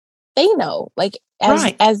they know. Like,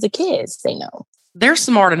 as the kids, they know. They're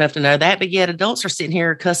smart enough to know that, but yet adults are sitting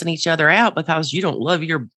here cussing each other out because you don't love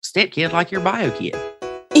your stepkid like your bio kid.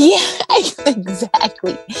 Yeah,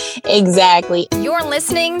 exactly. You're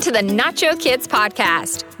listening to the Nacho Kids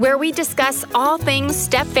podcast, where we discuss all things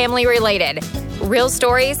step family related. Real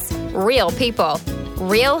stories, real people,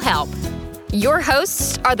 real help. Your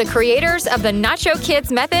hosts are the creators of the Nacho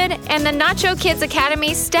Kids Method and the Nacho Kids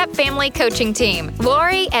Academy Step Family Coaching Team,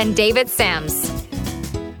 Lori and David Sims.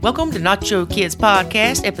 Welcome to Nacho Kids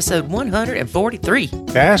Podcast, episode 143.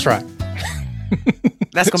 That's right.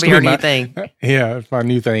 That's going to be our new thing. Yeah, it's my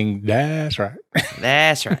new thing. That's right.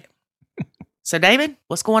 That's right. So, David,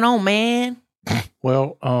 what's going on, man?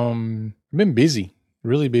 Well, I've been busy,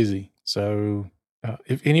 really busy. So,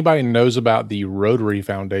 if anybody knows about the Rotary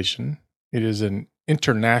Foundation, it is an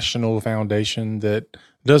international foundation that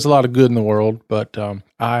does a lot of good in the world, but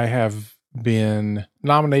I have been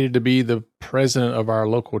nominated to be the president of our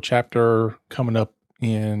local chapter coming up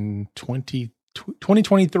in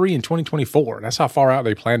 2023 and 2024. That's how far out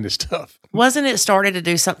they planned this stuff. Wasn't it started to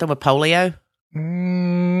do something with polio?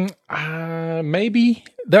 Maybe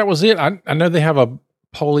that was it. I know they have a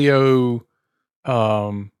polio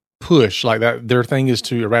push like that. Their thing is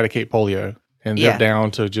to eradicate polio, and they're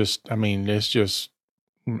down to it's just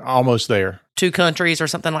almost there. 2 countries or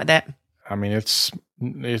something like that. I mean, it's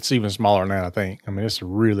even smaller than that, I think. I mean, it's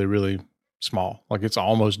really, really small. Like, it's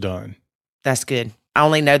almost done. That's good. I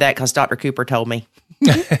only know that because Dr. Cooper told me.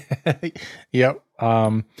 Yep.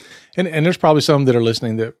 And there's probably some that are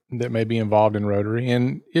listening that may be involved in Rotary,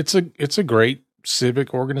 and it's a great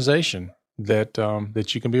civic organization that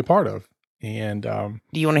you can be a part of. And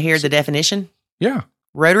do you want to hear the definition? Yeah.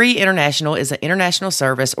 Rotary International is an international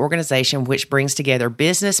service organization which brings together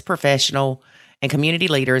business, professional, and community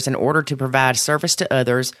leaders in order to provide service to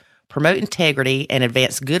others, promote integrity, and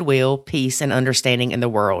advance goodwill, peace, and understanding in the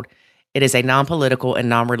world. It is a non-political and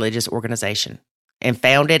non-religious organization and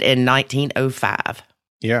founded in 1905.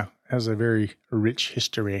 Yeah, has a very rich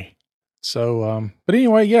history. So, but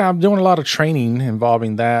anyway, yeah, I'm doing a lot of training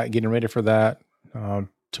involving that, getting ready for that.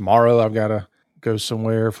 Tomorrow I've got to go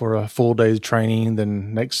somewhere for a full day's training.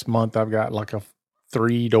 Then next month I've got like a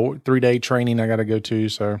 3-day training I got to go to.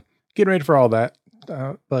 So getting ready for all that.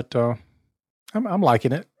 But I'm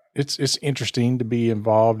liking it. It's interesting to be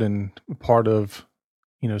involved and part of,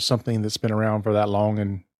 something that's been around for that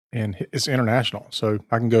long, and it's international. So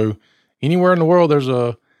I can go anywhere in the world. There's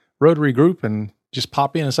a Rotary group and just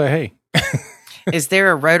pop in and say, hey. Is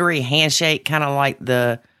there a Rotary handshake, kind of like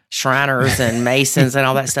the Shriners and Masons and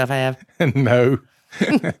all that stuff have? No,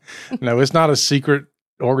 no, it's not a secret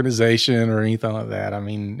organization or anything like that. I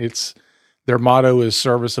mean, their motto is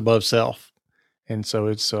service above self. And so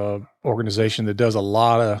it's a organization that does a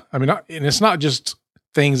lot of, and it's not just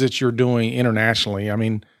things that you're doing internationally. I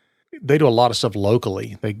mean, they do a lot of stuff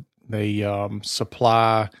locally. They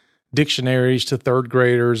supply dictionaries to third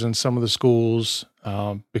graders in some of the schools,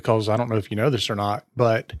 because I don't know if you know this or not,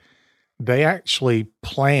 but they actually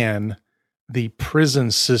plan the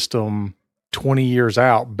prison system 20 years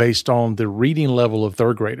out based on the reading level of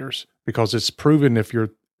third graders, because it's proven if you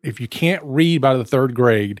can't read by the third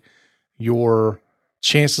grade, your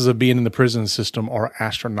chances of being in the prison system are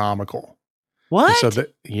astronomical. What? So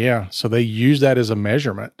they use that as a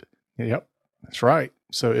measurement. Yep, that's right.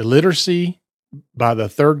 So illiteracy by the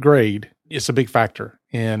third grade, it's a big factor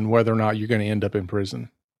in whether or not you're going to end up in prison.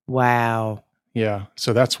 Wow. Yeah.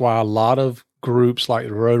 So that's why a lot of groups like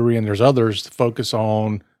Rotary and there's others focus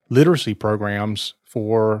on literacy programs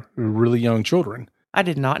for really young children. I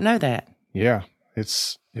did not know that. Yeah.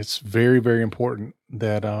 It's very, very important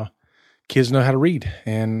that kids know how to read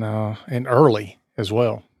and early as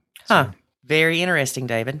well. Huh. Very interesting,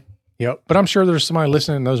 David. Yep. But I'm sure there's somebody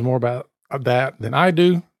listening that knows more about that than I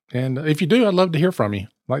do. And if you do, I'd love to hear from you.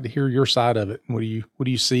 I'd like to hear your side of it. What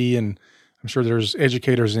do you see? And I'm sure there's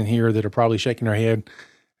educators in here that are probably shaking their head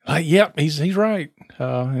like, yep, he's right.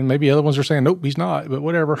 And maybe other ones are saying, nope, he's not, but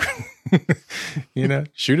whatever.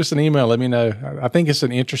 Shoot us an email. Let me know. I think it's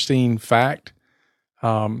an interesting fact.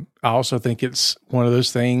 I also think it's one of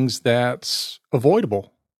those things that's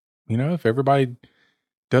avoidable. If everybody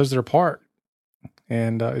does their part,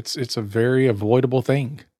 and it's a very avoidable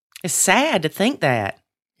thing. It's sad to think that.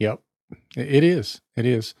 Yep, it is. It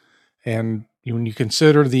is. And when you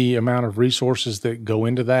consider the amount of resources that go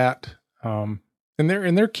into that, and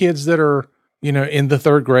they're kids that are, in the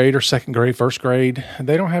third grade or second grade, first grade,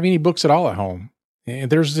 they don't have any books at all at home.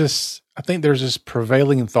 And I think there's this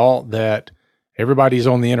prevailing thought that everybody's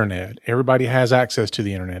on the internet. Everybody has access to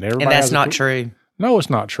the internet. And that's not true. No, it's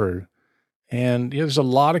not true. And there's a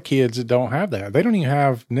lot of kids that don't have that. They don't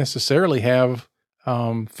even necessarily have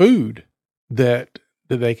food that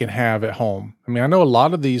they can have at home. I mean, I know a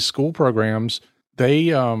lot of these school programs,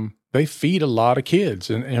 they feed a lot of kids,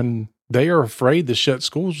 and they are afraid to shut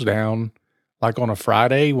schools down, like on a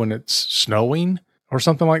Friday when it's snowing or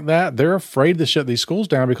something like that. They're afraid to shut these schools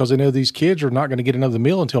down because they know these kids are not going to get another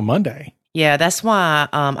meal until Monday. Yeah, that's why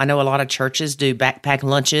I know a lot of churches do backpack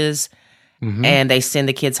lunches, and they send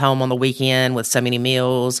the kids home on the weekend with so many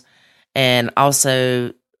meals. And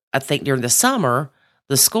also, I think during the summer,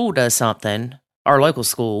 the school does something, our local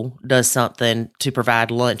school does something to provide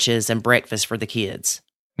lunches and breakfast for the kids.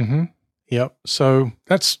 Mm-hmm. Yep. So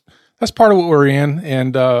that's part of what we're in.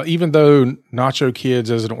 And even though Nacho Kids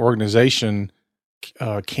as an organization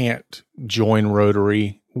can't join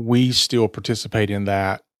Rotary, we still participate in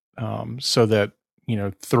that, so that,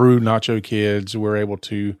 through Nacho Kids, we're able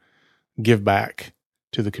to give back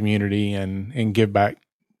to the community and give back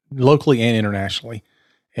locally and internationally,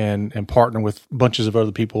 and partner with bunches of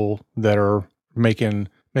other people that are making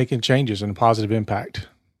changes and a positive impact.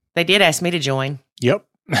 They did ask me to join. Yep.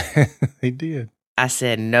 They did. I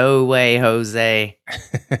said, no way, Jose.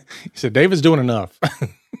 He said, David's doing enough.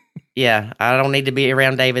 Yeah, I don't need to be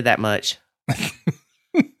around David that much.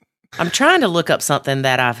 I'm trying to look up something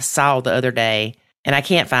that I saw the other day, and I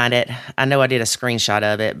can't find it. I know I did a screenshot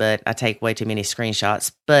of it, but I take way too many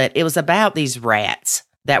screenshots. But it was about these rats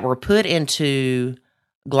that were put into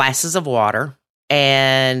glasses of water,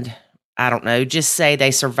 and I don't know, just say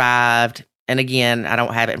they survived. And again, I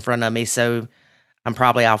don't have it in front of me, so I'm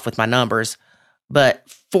probably off with my numbers, but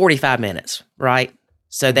 45 minutes, right?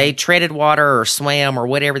 So they treaded water or swam or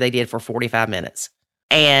whatever they did for 45 minutes.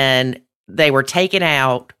 And they were taken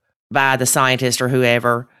out by the scientist or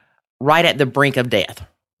whoever right at the brink of death,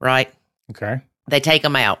 right? Okay. They take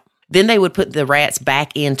them out. Then they would put the rats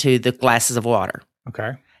back into the glasses of water.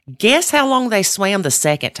 Okay. Guess how long they swam the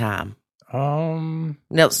second time? No,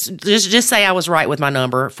 just say I was right with my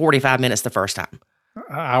number, 45 minutes the first time. An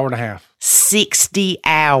hour and a half. 60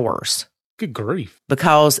 hours. Good grief.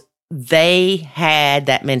 Because they had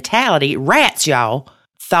that mentality. Rats, y'all,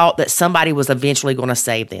 thought that somebody was eventually going to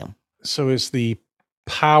save them. So it's the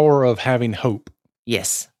power of having hope.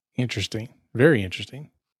 Yes. Interesting. Very interesting.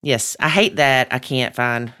 Yes. I hate that I can't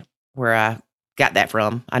find where I got that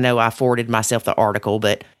from. I know I forwarded myself the article,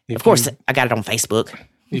 but of course I got it on Facebook.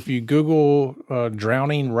 If you Google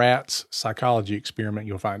drowning rats psychology experiment,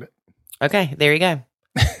 you'll find it. Okay, there you go.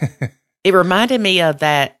 It reminded me of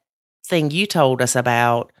that thing you told us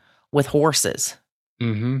about with horses.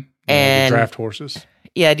 Mm-hmm. And the draft horses.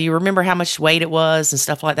 Yeah, do you remember how much weight it was and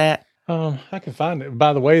stuff like that? I can find it.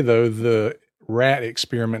 By the way, though, the rat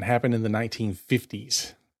experiment happened in the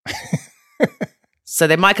 1950s. So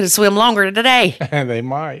they might could have swim longer today. They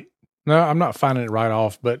might. No, I'm not finding it right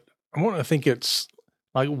off, but I want to think it's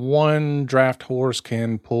like one draft horse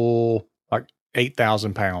can pull like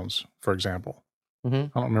 8,000 pounds, for example.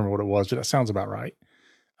 Mm-hmm. I don't remember what it was, but that sounds about right.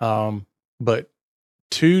 But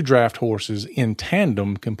two draft horses in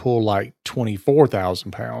tandem can pull like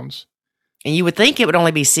 24,000 pounds. And you would think it would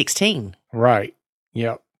only be 16. Right.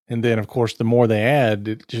 Yep. And then, of course, the more they add,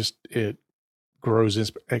 it grows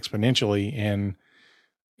exponentially. And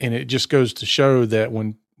it just goes to show that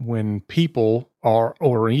when people are,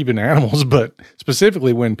 or even animals, but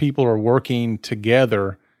specifically when people are working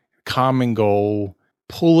together, common goal,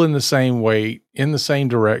 pulling the same weight in the same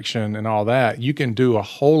direction and all that, you can do a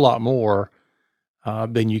whole lot more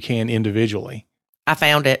than you can individually. I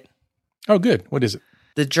found it. Oh, good. What is it?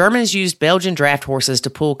 The Germans used Belgian draft horses to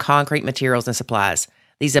pull concrete materials and supplies.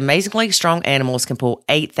 These amazingly strong animals can pull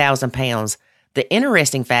 8,000 pounds. The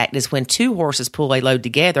interesting fact is when two horses pull a load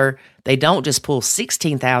together, they don't just pull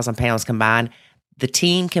 16,000 pounds combined. The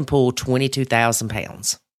team can pull 22,000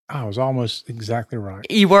 pounds. I was almost exactly right.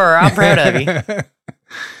 You were. I'm proud of you.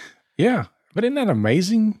 Yeah. But isn't that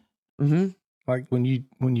amazing? Mm-hmm. Like when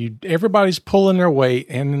you everybody's pulling their weight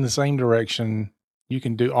and in the same direction, you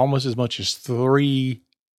can do almost as much as 3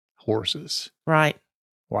 horses. Right.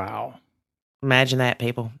 Wow. Imagine that,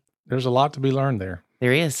 people. There's a lot to be learned there.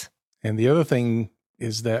 There is. And the other thing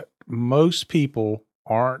is that most people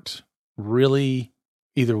aren't really,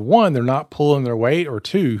 either one, they're not pulling their weight, or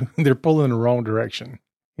two, they're pulling in the wrong direction.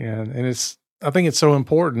 And I think it's so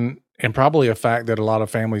important, and probably a fact that a lot of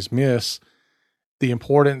families miss, the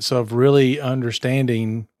importance of really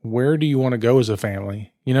understanding, where do you want to go as a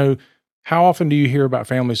family? You know, how often do you hear about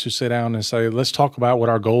families who sit down and say, let's talk about what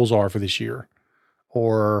our goals are for this year,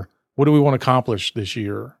 or what do we want to accomplish this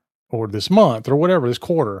year, or this month, or whatever, this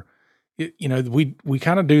quarter? We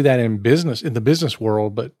kind of do that in the business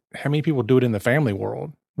world, but how many people do it in the family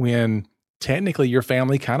world? When technically your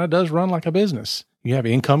family kind of does run like a business. You have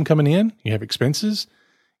income coming in, you have expenses,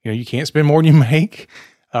 you can't spend more than you make.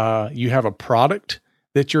 You have a product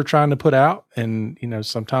that you're trying to put out. And,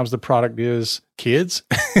 sometimes the product is kids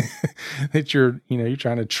that you're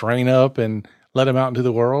trying to train up and let them out into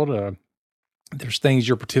the world. There's things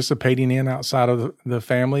you're participating in outside of the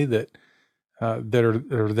family that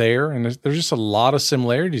are there. And there's just a lot of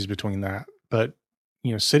similarities between that. But,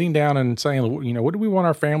 sitting down and saying, what do we want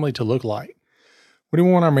our family to look like? What do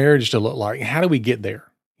we want our marriage to look like? How do we get there?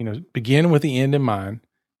 Begin with the end in mind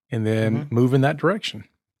and then move in that direction.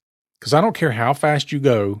 Because I don't care how fast you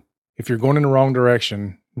go, if you're going in the wrong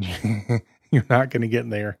direction, you're not going to get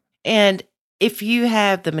there. And if you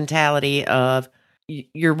have the mentality of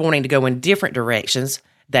you're wanting to go in different directions,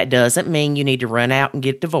 that doesn't mean you need to run out and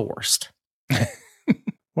get divorced.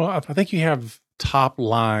 Well, I think you have top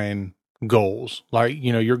line goals. Like,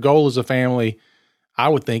 your goal as a family, I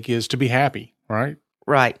would think, is to be happy, right?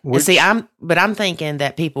 Right. See, I'm thinking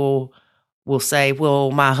that people will say, well,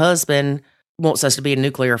 my husband wants us to be a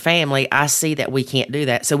nuclear family. I see that we can't do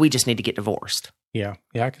that, so we just need to get divorced. Yeah,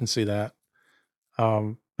 I can see that.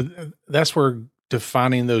 But that's where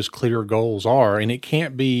defining those clear goals are, and it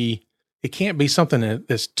can't be something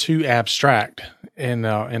that's too abstract. And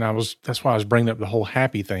that's why I was bringing up the whole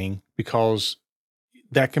happy thing, because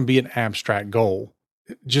that can be an abstract goal.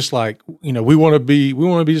 Just like, we want to be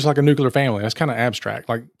just like a nuclear family. That's kind of abstract.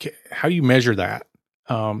 Like, how do you measure that?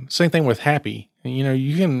 Same thing with happy. I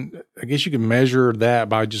guess you can measure that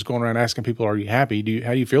by just going around asking people, are you happy?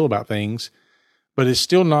 How do you feel about things? But it's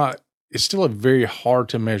still a very hard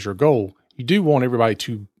to measure goal. You do want everybody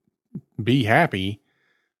to be happy,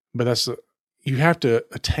 but you have to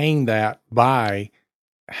attain that by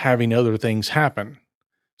having other things happen.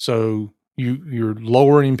 So you're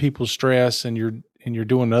lowering people's stress and you're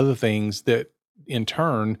doing other things that in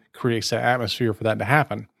turn creates that atmosphere for that to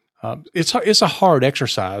happen. It's a hard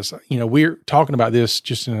exercise. We're talking about this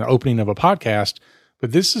just in an opening of a podcast,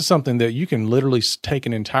 but this is something that you can literally take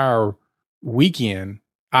an entire weekend,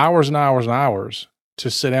 hours and hours and hours, to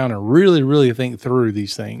sit down and really, really think through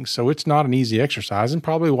these things. So it's not an easy exercise, and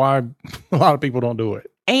probably why a lot of people don't do it.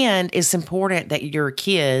 And it's important that your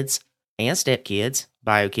kids and stepkids,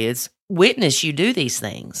 bio kids, witness you do these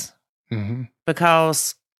things. Mm-hmm.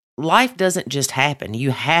 Because life doesn't just happen.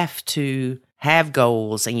 You have to have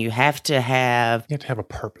goals, and you have to have a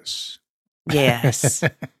purpose. Yes.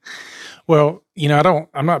 Well,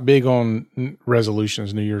 I'm not big on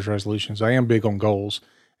resolutions, New Year's resolutions. I am big on goals.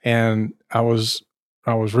 And I was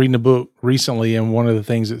reading a book recently, and one of the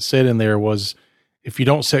things it said in there was, if you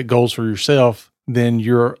don't set goals for yourself, then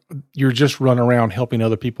you're just running around helping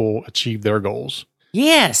other people achieve their goals.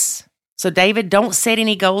 Yes. So David, don't set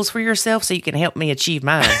any goals for yourself so you can help me achieve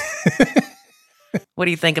mine. What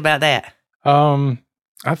do you think about that?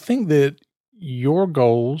 I think that your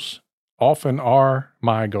goals often are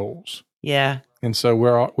my goals. Yeah. And so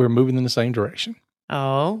we're moving in the same direction.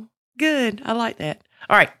 Oh, good. I like that.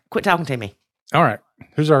 All right. Quit talking to me. All right.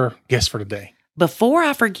 Who's our guest for today? Before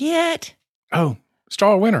I forget. Oh,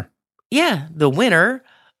 star winner. Yeah. The winner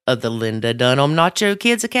of the Linda Dunham Nacho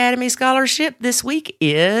Kids Academy Scholarship this week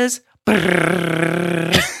is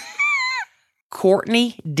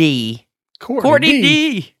Courtney D. Courtney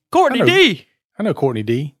D. Courtney D. I know Courtney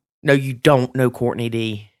D. No, you don't know Courtney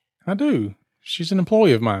D. I do. She's an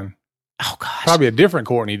employee of mine. Oh, gosh. Probably a different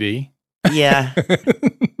Courtney D. Yeah.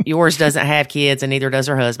 Yours doesn't have kids, and neither does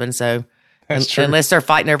her husband. So that's true. Unless they're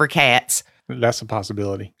fighting over cats. That's a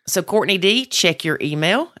possibility. So Courtney D, check your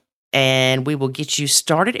email, and we will get you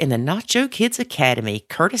started in the Nacho Kids Academy,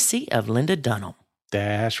 courtesy of Linda Dunham.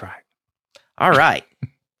 That's right. All right.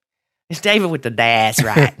 It's David with the that's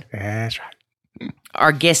right. That's right.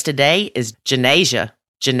 Our guest today is Janasia.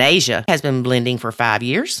 Janasia has been blending for 5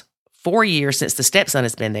 years, 4 years since the stepson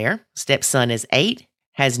has been there. Stepson is 8,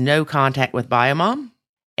 has no contact with biomom.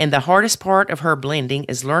 And the hardest part of her blending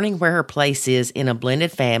is learning where her place is in a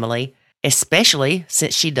blended family, especially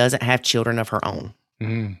since she doesn't have children of her own.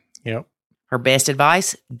 Yep. Her best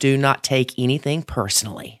advice, do not take anything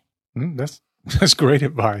personally. That's great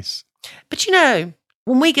advice. But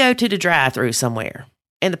when we go to the drive-thru somewhere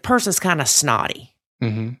and the person's kind of snotty,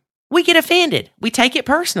 we get offended. We take it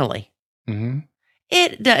personally.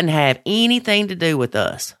 It doesn't have anything to do with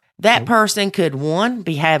us. That person could, 1,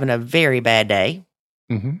 be having a very bad day.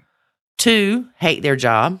 2, hate their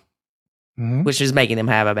job, which is making them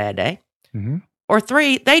have a bad day. Or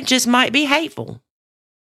 3, they just might be hateful.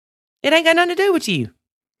 It ain't got nothing to do with you.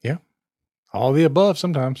 Yeah. All the above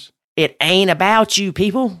sometimes. It ain't about you,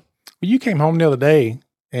 people. You came home the other day,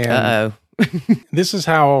 and this is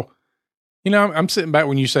how I'm sitting back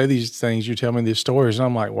when you say these things, you tell me these stories, and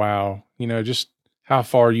I'm like, wow, just how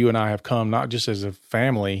far you and I have come, not just as a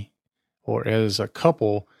family or as a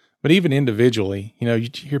couple, but even individually. You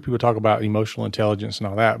hear people talk about emotional intelligence and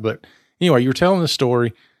all that. But anyway, you're telling the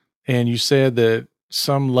story, and you said that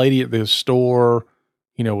some lady at the store,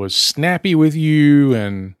 was snappy with you,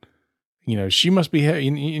 and, she must be,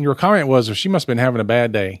 and your comment was, or she must have been having a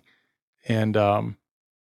bad day. And, and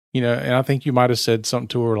I think you might have said something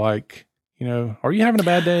to her like, are you having a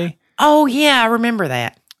bad day? Oh, yeah, I remember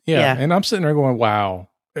that. Yeah. And I'm sitting there going, wow,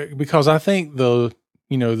 because I think the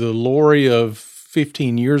Lori of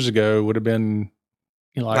 15 years ago would have been,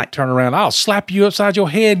 like turn around, I'll slap you upside your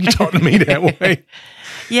head. You talk to me that way.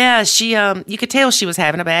 Yeah, she, you could tell she was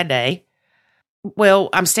having a bad day. Well,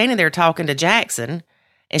 I'm standing there talking to Jackson,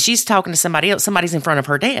 and she's talking to somebody else. Somebody's in front of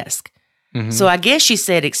her desk. Mm-hmm. So I guess she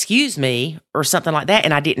said, excuse me, or something like that,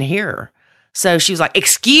 and I didn't hear her. So she was like,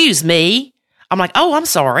 excuse me. I'm like, oh, I'm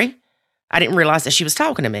sorry. I didn't realize that she was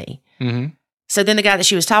talking to me. Mm-hmm. So then the guy that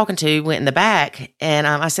she was talking to went in the back, and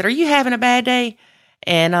I said, are you having a bad day?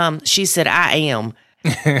 And she said, I am.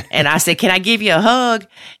 And I said, can I give you a hug?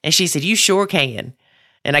 And she said, you sure can.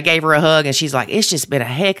 And I gave her a hug, and she's like, it's just been a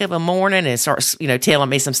heck of a morning, and starts, telling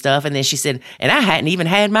me some stuff. And then she said, and I hadn't even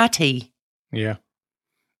had my tea. Yeah.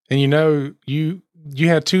 And you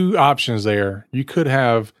had two options there. You could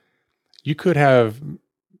have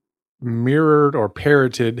mirrored or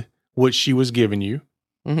parroted what she was giving you,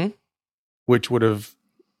 mm-hmm. which would have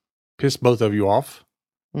pissed both of you off.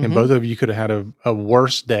 Mm-hmm. And both of you could have had a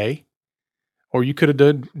worse day. Or you could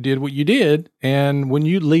have did what you did, and when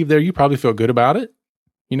you leave there, you probably feel good about it.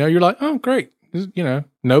 You're like, oh, great.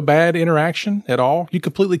 No bad interaction at all. You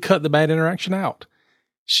completely cut the bad interaction out.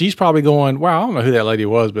 She's probably going, wow, I don't know who that lady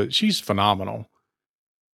was, but she's phenomenal.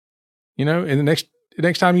 And the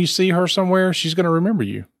next time you see her somewhere, she's going to remember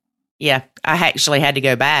you. Yeah. I actually had to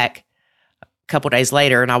go back a couple days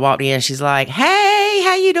later, and I walked in, and she's like, hey,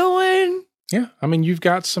 how you doing? Yeah. I mean, you've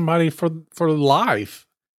got somebody for life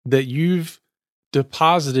that you've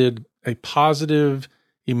deposited a positive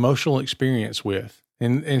emotional experience with.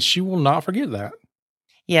 And she will not forget that.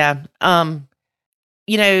 Yeah.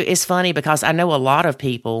 It's funny because I know a lot of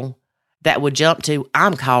people that would jump to,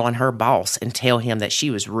 I'm calling her boss and tell him that she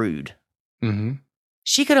was rude. Mm-hmm.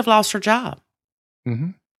 She could have lost her job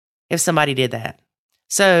if somebody did that.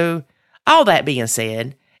 So all that being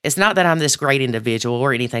said, it's not that I'm this great individual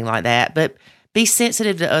or anything like that, but be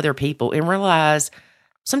sensitive to other people and realize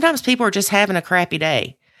sometimes people are just having a crappy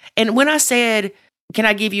day. And when I said, can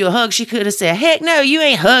I give you a hug? She could have said, heck no, you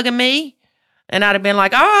ain't hugging me. And I'd have been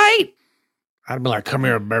like, all right. I'd have been like, come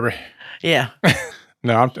here, baby. Yeah.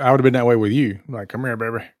 No, I would have been that way with you. Like, come here,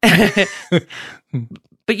 baby.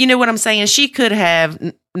 But you know what I'm saying? She could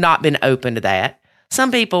have not been open to that. Some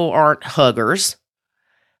people aren't huggers.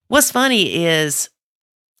 What's funny is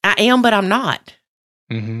I am, but I'm not.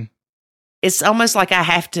 Mm-hmm. It's almost like I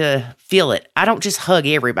have to feel it. I don't just hug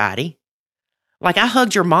everybody. Like I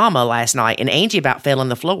hugged your mama last night, and Angie about fell on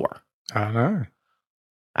the floor. I know.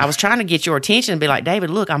 I was trying to get your attention and be like, David,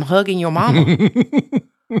 look, I'm hugging your mama.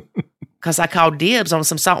 Because I called dibs on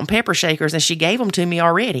some salt and pepper shakers, and she gave them to me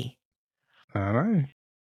already. I know.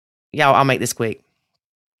 Y'all, I'll make this quick.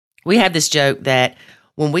 We have this joke that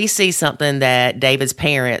when we see something that David's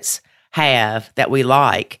parents have that we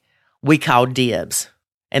like, we call dibs.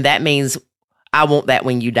 And that means, I want that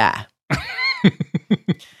when you die.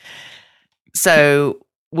 So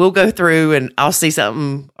we'll go through and I'll see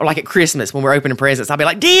something, or like at Christmas when we're opening presents, I'll be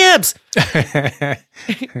like, dibs.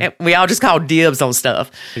 And we all just call dibs on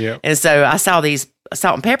stuff. Yep. And so I saw these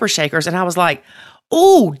salt and pepper shakers, and I was like,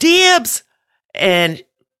 ooh, dibs. And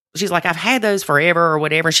she's like, I've had those forever or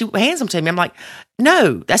whatever. And she hands them to me. I'm like,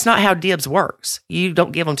 no, that's not how dibs works. You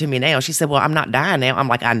don't give them to me now. She said, well, I'm not dying now. I'm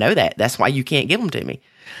like, I know that. That's why you can't give them to me.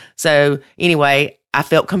 So anyway, I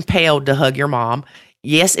felt compelled to hug your mom.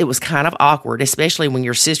 Yes, it was kind of awkward, especially when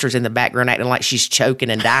your sister's in the background acting like she's choking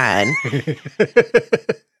and dying.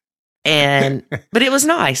 But it was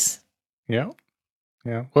nice. Yeah.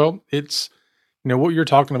 Yeah. Well, it's, what you're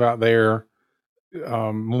talking about there,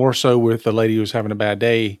 more so with the lady who's having a bad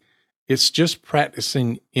day, it's just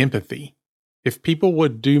practicing empathy. If people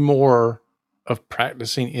would do more of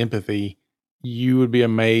practicing empathy, you would be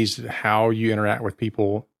amazed at how you interact with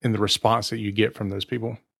people and the response that you get from those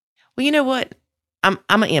people. Well, you know what? I'm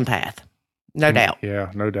an empath, no doubt.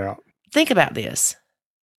 Yeah, no doubt. Think about this.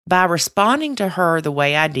 By responding to her the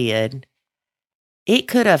way I did, it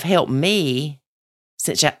could have helped me,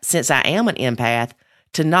 since I am an empath,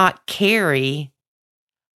 to not carry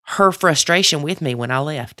her frustration with me when I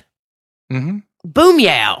left. Mm-hmm. Boom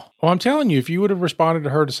yow. Well, I'm telling you, if you would have responded to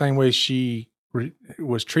her the same way she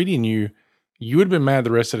was treating you, you would have been mad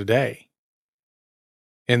the rest of the day.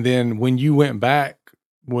 And then when you went back,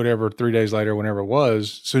 whatever, 3 days later, whenever it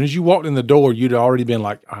was, as soon as you walked in the door, you'd already been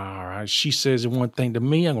like, all right, she says one thing to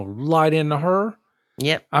me, I'm going to light into her.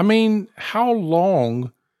 Yep. I mean, how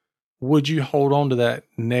long would you hold on to that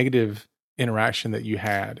negative interaction that you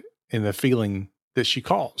had and the feeling that she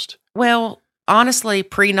caused? Well, honestly,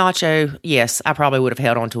 pre-nacho, yes, I probably would have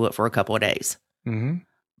held on to it for a couple of days. Mm-hmm.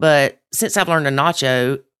 But since I've learned to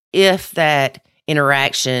nacho, if that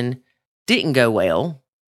interaction didn't go well,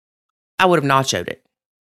 I would have nachoed it.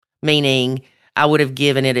 Meaning I would have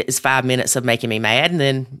given it its 5 minutes of making me mad and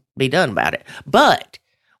then be done about it. But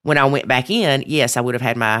when I went back in, yes, I would have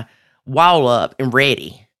had my wall up and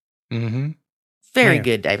ready. Mm-hmm. Very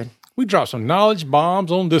good, David. We dropped some knowledge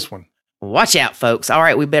bombs on this one. Watch out, folks. All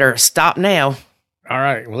right, we better stop now. All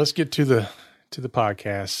right, well, let's get to the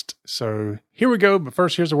podcast. So here we go. But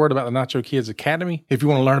first, here's a word about the Nacho Kids Academy. If you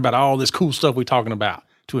want to learn about all this cool stuff we're talking about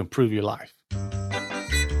to improve your life.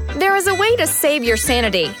 There is a way to save your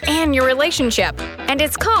sanity and your relationship, and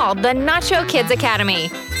it's called the Nacho Kids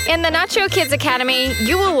Academy. In the Nacho Kids Academy,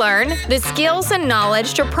 you will learn the skills and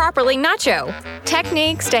knowledge to properly nacho,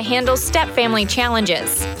 techniques to handle step-family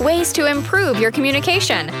challenges, ways to improve your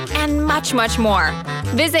communication, and much, much more.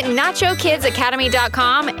 Visit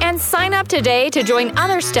NachoKidsAcademy.com and sign up today to join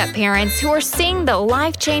other step-parents who are seeing the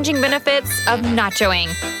life-changing benefits of nachoing.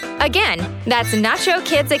 Again, that's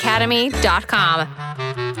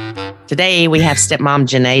NachoKidsAcademy.com. Today, we have stepmom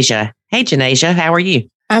Janasia. Hey, Janasia, how are you?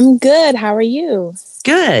 I'm good. How are you?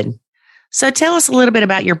 Good. So tell us a little bit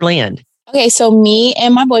about your blend. Okay, so me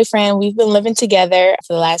and my boyfriend, we've been living together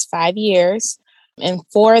for the last 5 years. And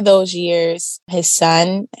 4 of those years, his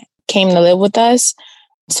son came to live with us.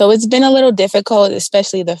 So it's been a little difficult,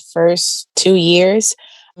 especially the first 2 years,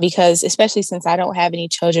 because especially since I don't have any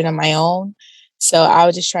children of my own. So I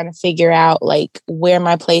was just trying to figure out like where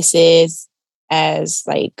my place is as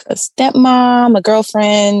like a stepmom, a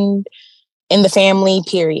girlfriend in the family,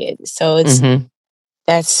 period. So it's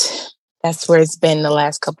that's where it's been the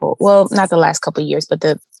last couple, well, not the last couple of years, but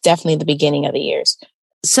definitely the beginning of the years.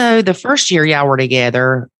 So the first year y'all were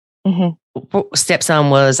together, stepson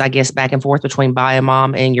was, I guess, back and forth between bio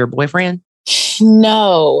mom and your boyfriend?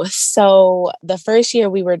 No. So the first year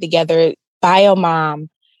we were together, bio mom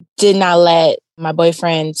did not let my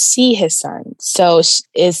boyfriend see his son. So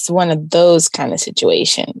it's one of those kind of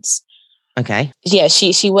situations. Okay. Yeah,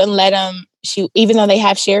 she wouldn't let him. Even though they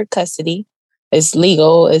have shared custody, it's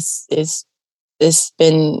legal. It's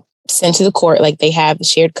been sent to the court. Like they have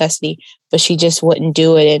shared custody, but she just wouldn't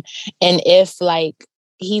do it. And if like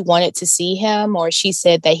he wanted to see him, or she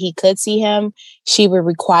said that he could see him, she would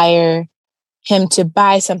require him to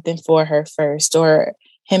buy something for her first, or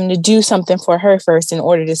him to do something for her first in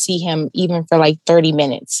order to see him, even for like 30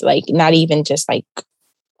 minutes, like not even just like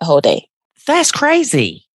a whole day. That's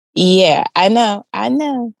crazy. Yeah, I know.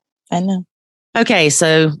 Okay,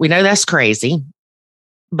 so we know that's crazy,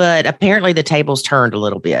 but apparently the tables turned a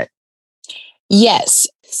little bit. Yes.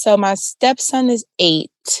 So my stepson is 8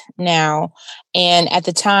 now. And at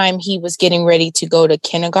the time he was getting ready to go to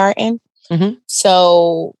kindergarten.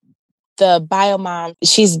 So the bio mom,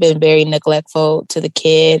 she's been very neglectful to the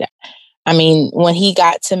kid. I mean, when he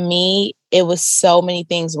got to me, it was so many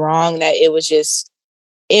things wrong that it was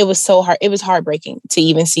so hard. It was heartbreaking to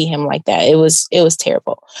even see him like that. It was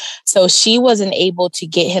terrible. So she wasn't able to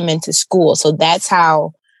get him into school. So that's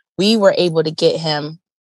how we were able to get him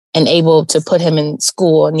and able to put him in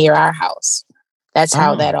school near our house. That's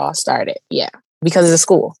how that all started. Yeah. Because of the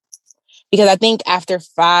school. Because I think after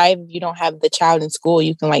 5, you don't have the child in school,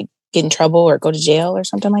 you can like get in trouble or go to jail or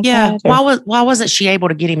something like that. Yeah. Why wasn't she able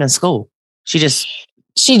to get him in school? She just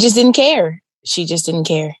didn't care. She just didn't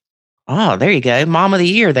care. Oh, there you go. Mom of the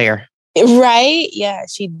year there. Right? Yeah,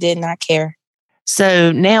 she did not care.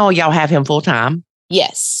 So now y'all have him full time?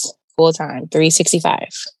 Yes, full time, 365.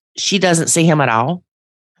 She doesn't see him at all?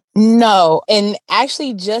 No. And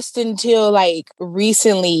actually just until like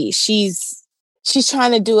recently, she's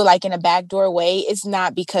trying to do it like in a backdoor way. It's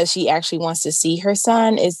not because she actually wants to see her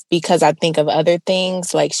son. It's because I think of other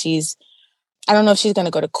things. Like I don't know if she's going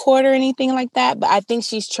to go to court or anything like that, but I think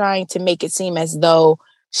she's trying to make it seem as though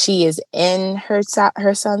she is in her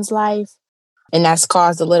son's life. And that's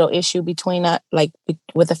caused a little issue between like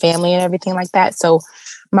with the family and everything like that. So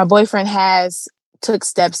my boyfriend took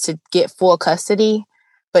steps to get full custody,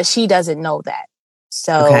 but she doesn't know that.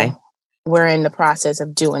 So we're in the process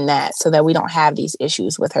of doing that so that we don't have these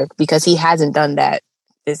issues with her, because he hasn't done that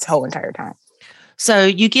this whole entire time. So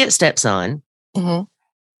you get stepson.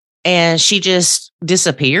 And she just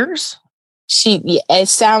disappears? It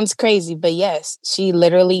sounds crazy, but yes, she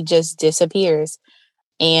literally just disappears.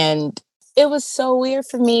 And it was so weird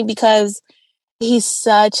for me because he's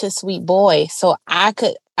such a sweet boy. So I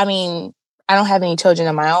don't have any children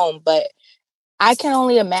of my own, but I can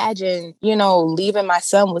only imagine, leaving my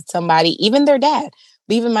son with somebody, even their dad,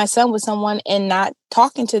 leaving my son with someone and not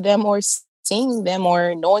talking to them or seeing them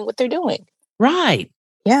or knowing what they're doing. Right.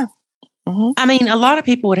 Yeah. Mm-hmm. I mean, a lot of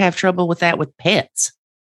people would have trouble with that with pets.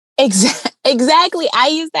 Exactly. I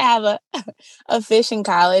used to have a fish in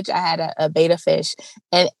college. I had a beta fish.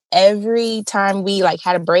 And every time we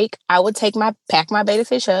had a break, I would pack my beta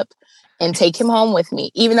fish up and take him home with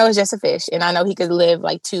me, even though it's just a fish. And I know he could live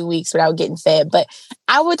 2 weeks without getting fed, but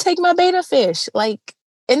I would take my beta fish, and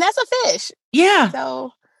that's a fish. Yeah.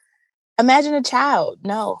 So imagine a child.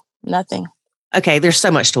 No, nothing. Okay. There's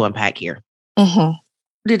so much to unpack here. Mm-hmm.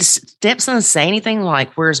 Did Stepson say anything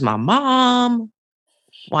like, where's my mom?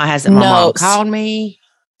 Why hasn't my mom called me?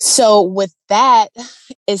 So with that,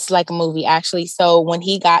 it's like a movie, actually. So when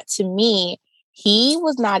he got to me, he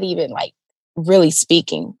was not even really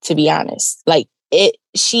speaking, to be honest.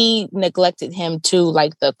 She neglected him to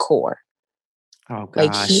the core. Oh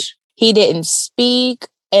gosh. He didn't speak.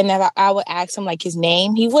 And if I would ask him his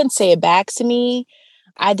name, he wouldn't say it back to me.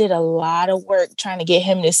 I did a lot of work trying to get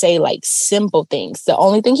him to say simple things. The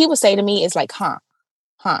only thing he would say to me is huh.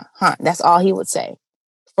 That's all he would say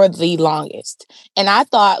for the longest. And I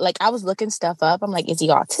thought I was looking stuff up. I'm is he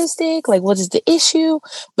autistic? What is the issue?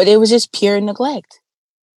 But it was just pure neglect.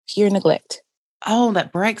 Pure neglect. Oh,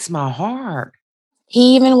 that breaks my heart.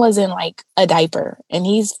 He even was in a diaper and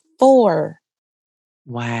he's 4.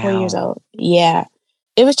 Wow. 4 years old. Yeah.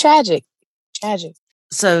 It was tragic. Tragic.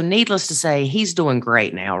 So needless to say, he's doing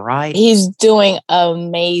great now, right? He's doing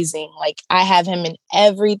amazing. I have him in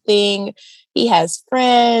everything. He has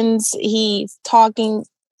friends. He's talking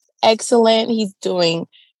excellent. He's doing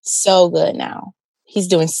so good now. He's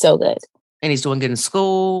doing so good. And he's doing good in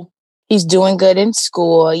school. He's doing good in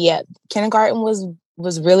school. Yeah. Kindergarten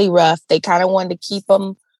was really rough. They kind of wanted to keep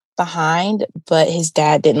him behind, but his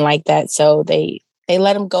dad didn't like that. So they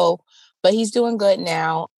let him go. But he's doing good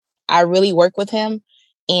now. I really work with him.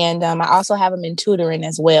 And I also have him in tutoring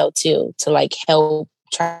as well, too, to help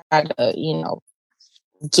try to,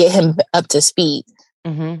 get him up to speed.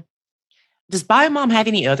 Mm-hmm. Does Bio Mom have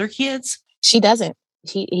any other kids? She doesn't.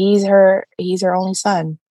 He's her only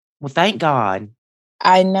son. Well, thank God.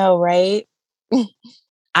 I know, right?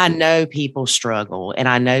 I know people struggle and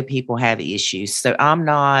I know people have issues. So I'm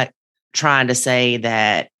not trying to say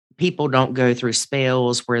that people don't go through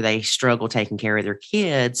spells where they struggle taking care of their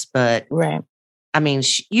kids, but right. I mean,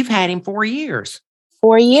 you've had him 4 years.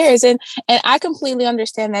 4 years. And I completely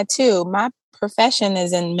understand that too. My profession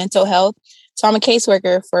is in mental health. So I'm a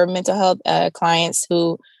caseworker for mental health clients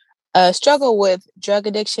who struggle with drug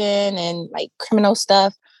addiction and criminal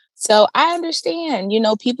stuff. So I understand,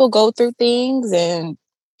 people go through things and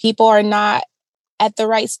people are not at the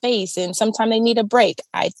right space and sometimes they need a break.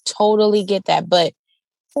 I totally get that. But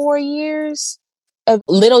 4 years of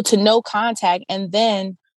little to no contact, and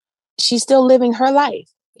then she's still living her life.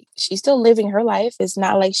 She's still living her life. It's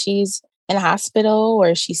not like she's in a hospital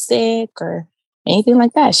or she's sick or anything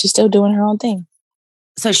like that. She's still doing her own thing.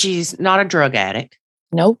 So she's not a drug addict?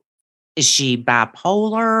 Nope. Is she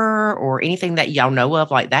bipolar or anything that y'all know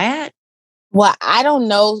of like that? Well, I don't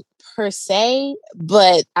know per se,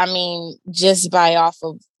 but I mean, just by off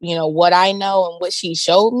of, what I know and what she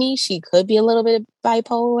showed me, she could be a little bit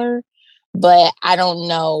bipolar, but I don't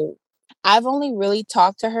know. I've only really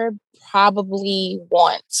talked to her probably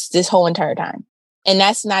once this whole entire time. And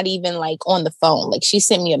that's not even on the phone. She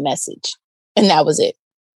sent me a message and that was it.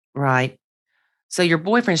 Right. So your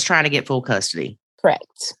boyfriend's trying to get full custody.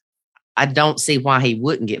 Correct. I don't see why he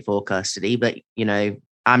wouldn't get full custody, but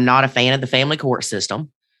I'm not a fan of the family court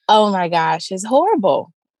system. Oh my gosh, it's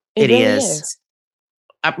horrible. It really is.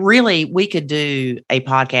 Really, we could do a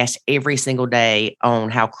podcast every single day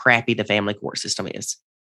on how crappy the family court system is.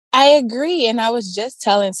 I agree. And I was just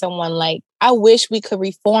telling someone, I wish we could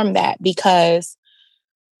reform that because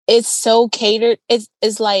it's so catered. It's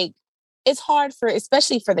hard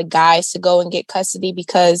especially for the guys to go and get custody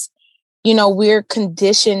because, we're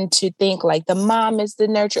conditioned to think the mom is the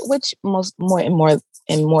nurturer, which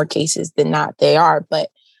in more cases than not they are. But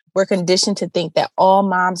we're conditioned to think that all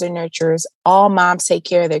moms are nurturers, all moms take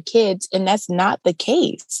care of their kids. And that's not the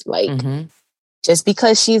case. Just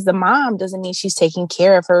because she's the mom doesn't mean she's taking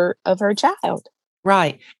care of her child.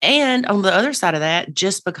 Right. And on the other side of that,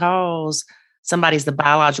 just because somebody's the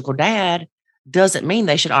biological dad doesn't mean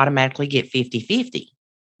they should automatically get 50-50.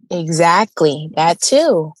 Exactly. That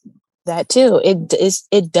too.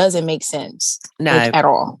 It doesn't make sense. No. Like, at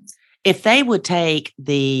all. If they would take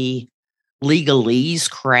the legalese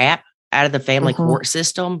crap out of the family court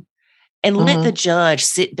system and let the judge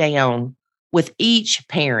sit down with each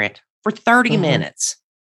parent for 30 minutes,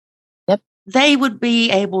 they would be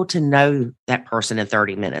able to know that person in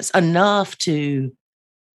 30 minutes enough to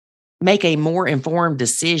make a more informed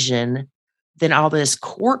decision than all this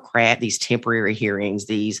court crap, these temporary hearings,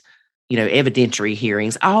 these, evidentiary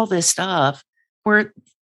hearings, all this stuff where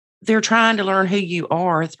they're trying to learn who you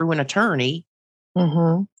are through an attorney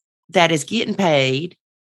that is getting paid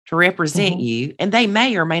to represent you, and they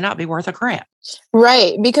may or may not be worth a crap.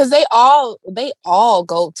 Right, because they all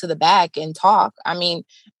go to the back and talk. I mean,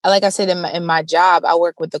 like I said, in my job, I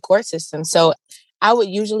work with the court system, so I would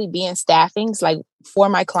usually be in staffings like for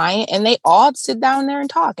my client, and they all sit down there and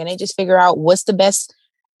talk, and they just figure out what's the best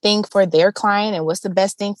thing for their client and what's the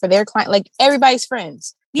best thing for their client. Like, everybody's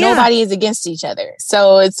friends. Yeah. Nobody is against each other.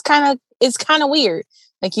 So it's kind of weird.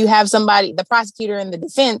 Like, you have somebody, the prosecutor and the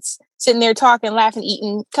defense, sitting there talking, laughing,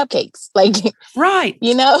 eating cupcakes. Like, right.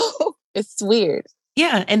 It's weird.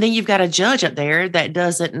 Yeah. And then you've got a judge up there that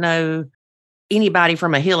doesn't know anybody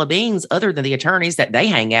from a hill of beans other than the attorneys that they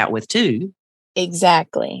hang out with too.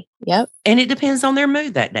 Exactly. Yep. And it depends on their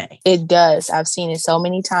mood that day. It does. I've seen it so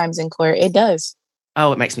many times in court. It does.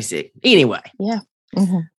 Oh, it makes me sick. Anyway. Yeah.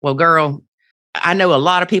 Well, girl, I know a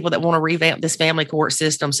lot of people that want to revamp this family court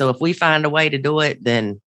system. So if we find a way to do it,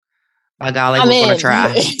 then by golly, we're going to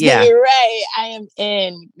try. Yeah. You're right. I am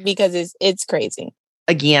in, because it's crazy.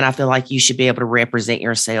 Again, I feel like you should be able to represent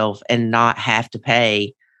yourself and not have to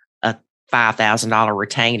pay a $5,000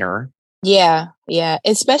 retainer. Yeah. Yeah.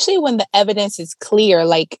 Especially when the evidence is clear.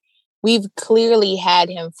 Like, we've clearly had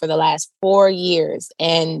him for the last 4 years,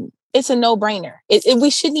 and it's a no-brainer. We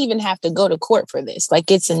shouldn't even have to go to court for this. Like,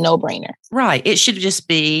 it's a no-brainer. Right. It should just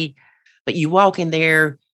be, but you walk in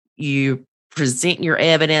there, you present your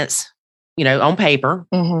evidence, on paper.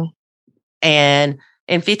 And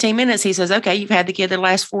in 15 minutes, he says, okay, you've had the kid the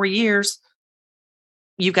last 4 years.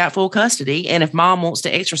 You've got full custody. And if mom wants to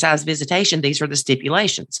exercise visitation, these are the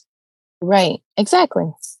stipulations. Right. Exactly.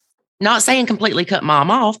 Not saying completely cut mom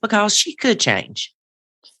off, because she could change.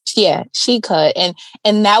 Yeah, she could.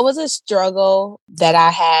 And that was a struggle that I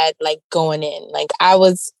had, like, going in. Like, I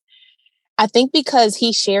think because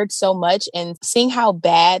he shared so much, and seeing how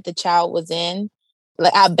bad the child was in,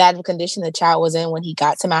 like, how bad of a condition the child was in when he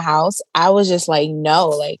got to my house, I was just like, no,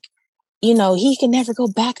 like, he can never go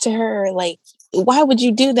back to her. Like, why would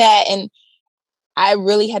you do that? And I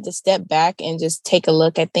really had to step back and just take a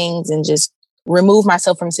look at things and just remove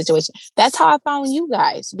myself from the situation. That's how I found you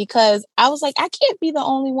guys, because I was like, I can't be the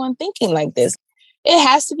only one thinking like this. It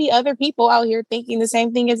has to be other people out here thinking the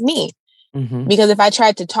same thing as me. Because if I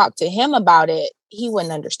tried to talk to him about it, he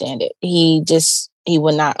wouldn't understand it. He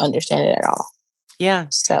would not understand it at all. Yeah.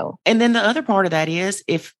 So, and then the other part of that is,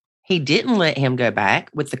 if he didn't let him go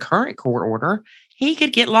back with the current court order, he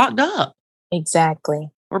could get locked up.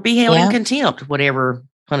 Exactly. Or be held in contempt, whatever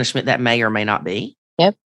punishment that may or may not be.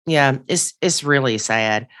 Yep. Yeah, it's really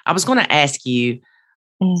sad. I was going to ask you,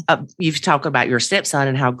 you've talked about your stepson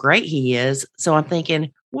and how great he is. So I'm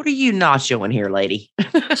thinking, what are you not showing here, lady?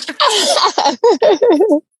 I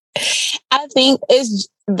think it's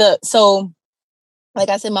like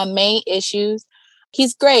I said, my main issues,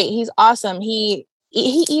 he's great. He's awesome. He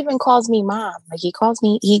even calls me mom. Like, he calls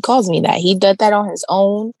me that. He did that on his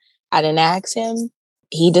own. I didn't ask him.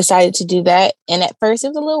 He decided to do that. And at first it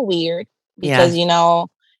was a little weird because,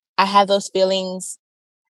 I had those feelings,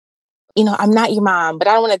 I'm not your mom, but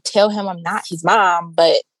I don't want to tell him I'm not his mom,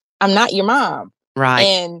 but I'm not your mom. Right.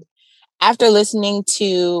 And after listening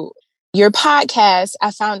to your podcast,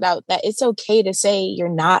 I found out that it's okay to say you're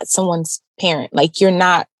not someone's parent. Like, you're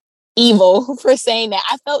not evil for saying that.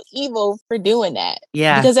 I felt evil for doing that.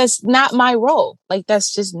 Yeah. Because that's not my role. Like,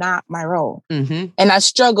 that's just not my role. Mm-hmm. And I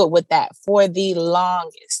struggled with that for the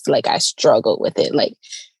longest. Like, I struggled with it, like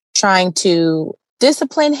trying to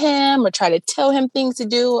discipline him or try to tell him things to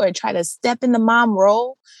do or try to step in the mom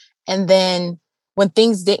role. And then when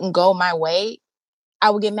things didn't go my way,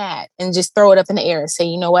 I would get mad and just throw it up in the air and say,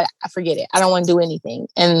 you know what? I forget it. I don't want to do anything.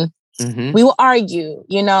 And we will argue,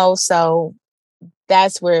 so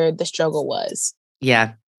that's where the struggle was.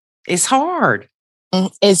 Yeah. It's hard.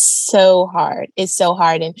 It's so hard. It's so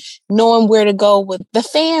hard. And knowing where to go with the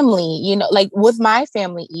family, like with my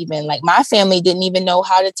family, even like my family didn't even know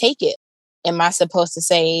how to take it. Am I supposed to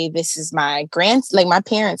say this is my like my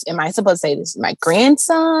parents, am I supposed to say this is my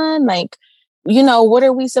grandson? Like, what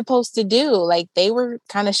are we supposed to do? Like, they were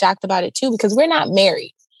kind of shocked about it too, because we're not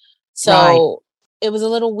married. So it was a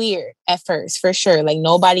little weird at first, for sure. Like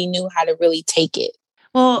nobody knew how to really take it.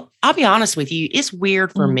 Well, I'll be honest with you. It's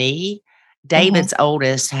weird for me. David's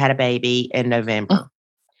oldest had a baby in November.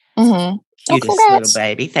 Oh, Cutest little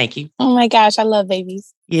baby. Thank you. Oh my gosh, I love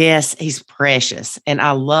babies. Yes, he's precious. And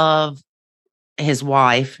I love his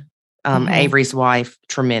wife, Avery's wife,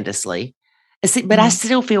 tremendously. But I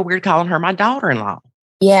still feel weird calling her my daughter-in-law.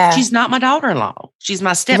 Yeah. She's not my daughter-in-law. She's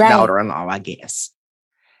my stepdaughter-in-law, I guess.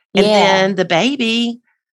 And then the baby,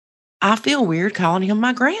 I feel weird calling him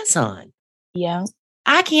my grandson. Yeah.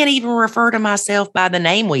 I can't even refer to myself by the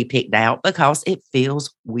name we picked out because it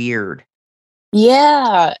feels weird.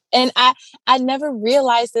 Yeah. And I never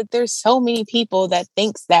realized that there's so many people that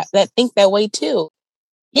think that way too.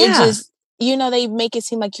 Yeah. It just, they make it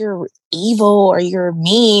seem like you're evil or you're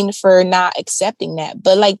mean for not accepting that.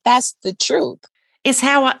 But like, that's the truth. It's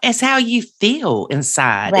how you feel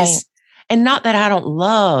inside. Right. And not that I don't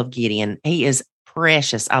love Gideon. He is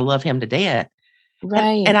precious. I love him to death.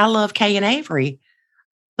 Right. And I love Kay and Avery.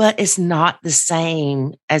 But it's not the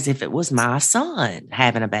same as if it was my son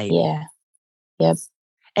having a baby. Yeah. Yep.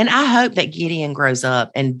 And I hope that Gideon grows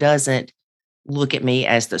up and doesn't look at me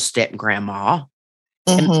as the step grandma.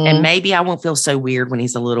 And maybe I won't feel so weird when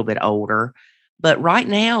he's a little bit older. But right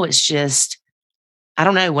now, it's just, I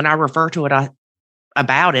don't know, when I refer to it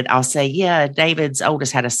about it, I'll say, yeah, David's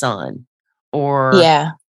oldest had a son. Or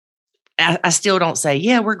I still don't say,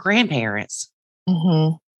 yeah, we're grandparents.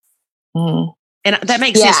 And that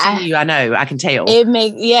makes sense to you. I know. I can tell.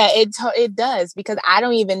 It does, because I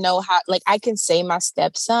don't even know how, like, I can say my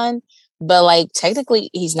stepson, but like, technically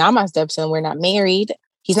he's not my stepson. We're not married.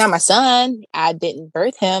 He's not my son. I didn't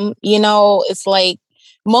birth him. It's like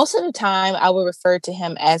most of the time I would refer to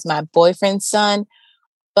him as my boyfriend's son,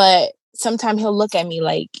 but sometimes he'll look at me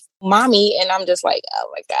like mommy. And I'm just like,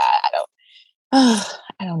 oh my God,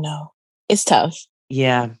 I don't know. It's tough.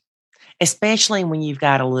 Yeah. Especially when you've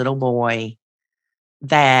got a little boy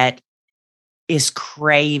that is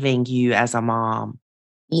craving you as a mom.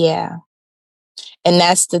 Yeah. And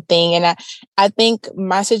that's the thing. And I think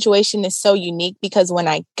my situation is so unique because when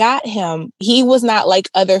I got him, he was not like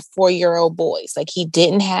other 4-year-old boys. Like he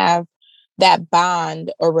didn't have that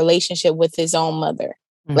bond or relationship with his own mother.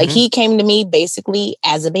 Like he came to me basically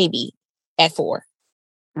as a baby at 4.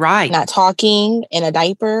 Right. Not talking, in a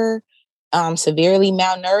diaper, severely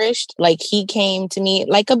malnourished. Like he came to me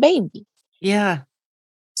like a baby. Yeah.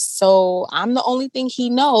 So I'm the only thing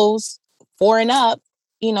he knows 4 and up,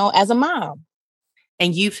 as a mom.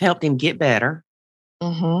 And you've helped him get better.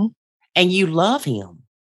 And you love him.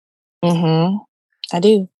 I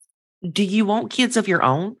do. Do you want kids of your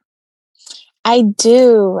own? I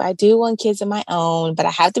do. I do want kids of my own, but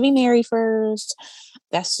I have to be married first.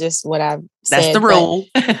 That's just what I've said. That's the rule.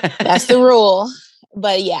 That's the rule.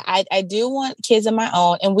 But yeah, I do want kids of my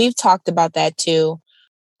own. And we've talked about that too.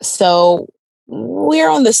 So we're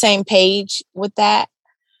on the same page with that.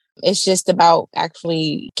 It's just about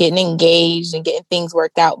actually getting engaged and getting things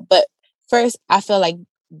worked out. But first, I feel like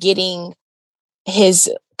getting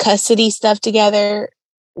his custody stuff together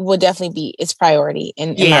would definitely be its priority in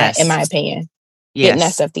my opinion. Yes. Getting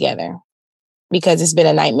that stuff together, because it's been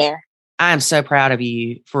a nightmare. I am so proud of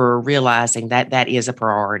you for realizing that is a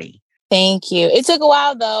priority. Thank you. It took a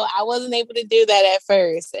while though. I wasn't able to do that at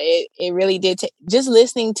first. It really did. Just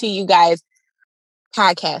listening to you guys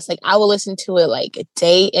podcast, like I will listen to it like a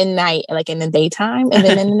day and night, like in the daytime and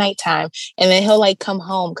then in the nighttime. And then he'll like come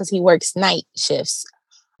home because he works night shifts.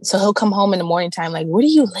 So he'll come home in the morning time, like, what are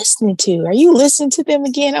you listening to? Are you listening to them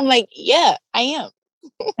again? I'm like, yeah, I am.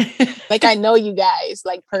 Like, I know you guys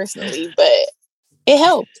like personally, but it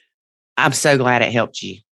helped. I'm so glad it helped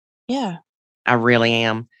you. Yeah. I really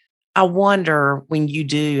am. I wonder when you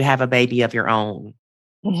do have a baby of your own,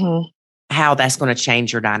 how that's going to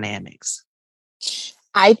change your dynamics.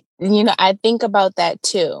 I think about that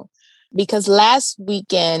too, because last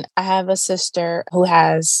weekend I have a sister who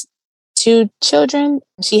has 2 children.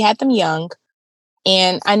 She had them young,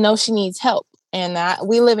 and I know she needs help. And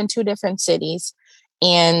we live in 2 different cities,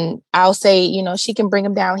 and I'll say, she can bring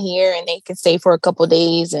them down here and they can stay for a couple of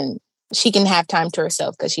days and she can have time to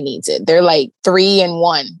herself because she needs it. They're like 3 and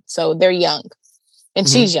 1. So they're young and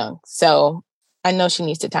she's young. So I know she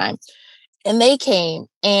needs the time. And they came,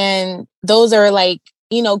 and those are like,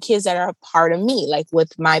 kids that are a part of me, like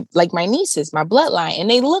with my nieces, my bloodline, and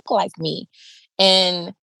they look like me.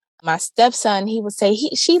 And my stepson, he would say,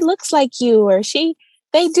 she looks like you, or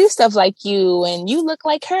they do stuff like you, and you look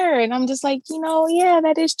like her. And I'm just like, yeah,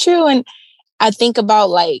 that is true. And I think about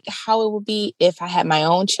like how it would be if I had my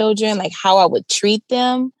own children, like how I would treat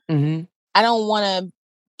them. I don't want to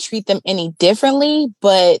treat them any differently,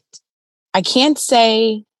 but I can't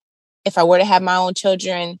say if I were to have my own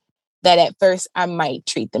children that at first I might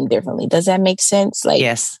treat them differently. Does that make sense? Like,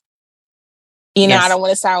 yes. You know, Yes. I don't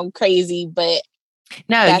want to sound crazy, but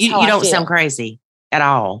no, that's you how I don't feel. sound crazy at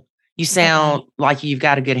all. You sound like you've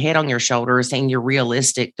got a good head on your shoulders and you're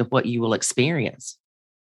realistic to what you will experience.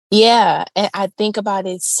 Yeah. And I think about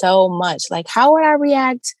it so much. Like, how would I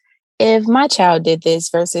react if my child did this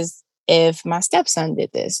versus if my stepson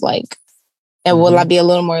did this? Like, and will I be a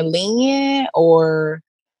little more lenient, or,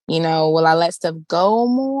 you know, will I let stuff go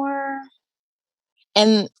more?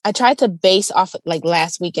 And I tried to base off like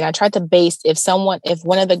last weekend, I tried to base if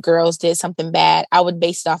one of the girls did something bad, I would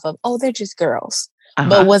base it off of, oh, they're just girls.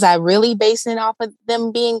 But was I really basing it off of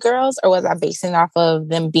them being girls, or was I basing it off of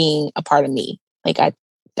them being a part of me? Like, I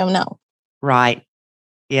don't know. Right.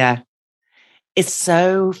 Yeah. It's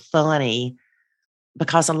so funny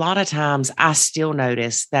because a lot of times I still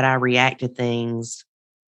notice that I react to things,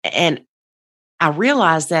 and I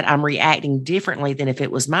realize that I'm reacting differently than if it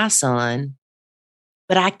was my son,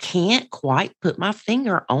 but I can't quite put my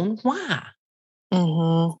finger on why.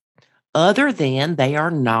 Other than they are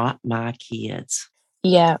not my kids.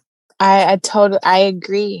 Yeah, I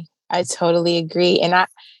agree. I totally agree. And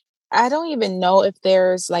I don't even know if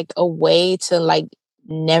there's like a way to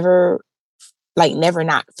never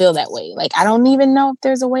not feel that way. Like, I don't even know if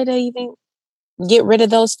there's a way to even get rid of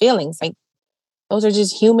those feelings. Like, those are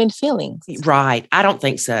just human feelings. Right. I don't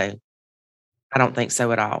think so. I don't think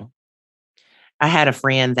so at all. I had a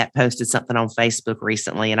friend that posted something on Facebook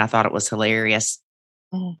recently, and I thought it was hilarious.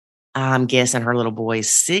 I'm guessing her little boy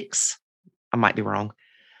is 6. I might be wrong.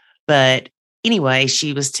 But anyway,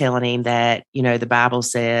 she was telling him that, you know, the Bible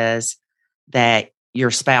says that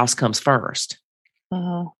your spouse comes first.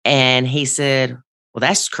 And he said, well,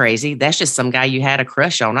 that's crazy. That's just some guy you had a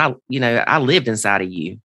crush on. I lived inside of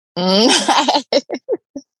you.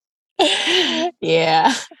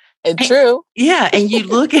 Yeah, it's true. Yeah. And you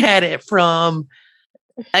look at it from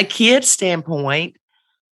a kid's standpoint,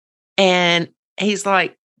 and he's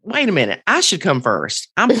like, wait a minute, I should come first.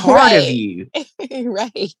 I'm part of you.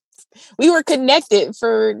 Right. We were connected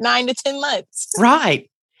for 9 to 10 months. Right.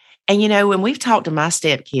 And, you know, when we've talked to my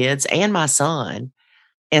stepkids and my son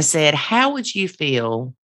and said, how would you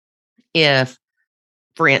feel if,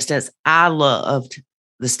 for instance, I loved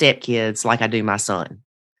the stepkids like I do my son?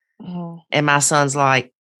 And my son's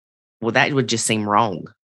like, well, that would just seem wrong.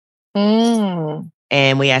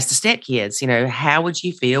 And we asked the stepkids, you know, how would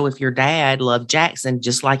you feel if your dad loved Jackson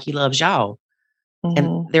just like he loves y'all?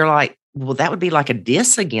 And they're like, well, that would be like a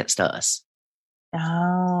diss against us.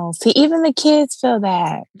 Oh, see, even the kids feel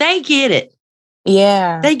that. They get it.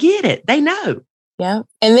 Yeah. They get it. They know. Yeah.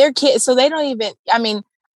 And they're kids, so they don't even, I mean,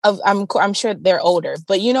 I'm sure they're older,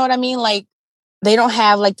 but you know what I mean? Like, they don't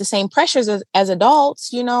have like the same pressures as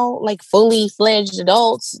adults, you know, like fully fledged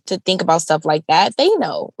adults to think about stuff like that. They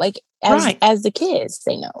know, like, as the kids,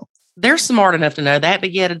 they know. They're smart enough to know that,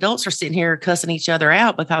 but yet adults are sitting here cussing each other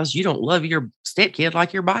out because you don't love your stepkid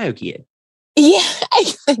like your bio kid. Yeah,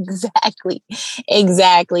 exactly.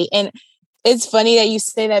 And it's funny that you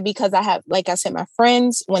say that, because I have, like I said, my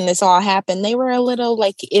friends, when this all happened, they were a little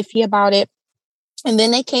like iffy about it. And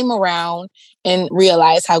then they came around and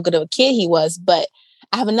realized how good of a kid he was. But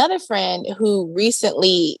I have another friend who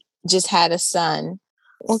recently just had a son.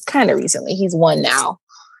 Well, kind of recently. He's 1 now.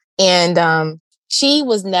 And she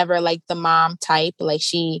was never like the mom type. Like,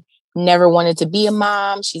 she never wanted to be a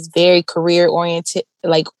mom. She's very career oriented,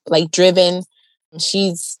 like driven.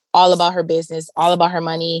 She's all about her business, all about her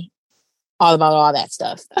money, all about all that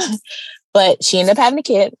stuff. But she ended up having a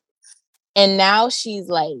kid. And now she's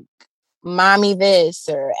like, mommy this,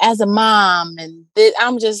 or as a mom. And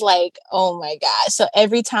I'm just like, oh my God. So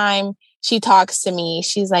every time she talks to me,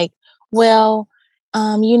 she's like, well,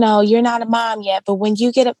 you know, you're not a mom yet, but when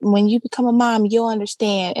you become a mom, you'll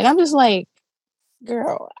understand. And I'm just like,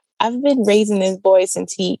 girl, I've been raising this boy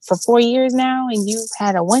for 4 years now, and you've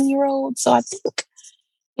had a 1-year-old. So I think,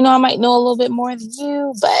 you know, I might know a little bit more than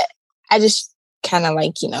you, but I just kind of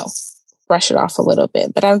like, you know, brush it off a little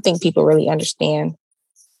bit. But I don't think people really understand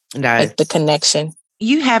like the connection.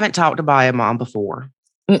 You haven't talked to bio mom before.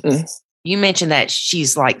 Mm-mm. You mentioned that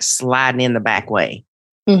she's like sliding in the back way.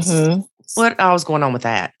 What all's going on with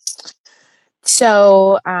that?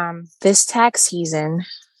 So this tax season,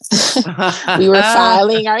 we were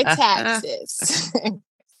filing our taxes.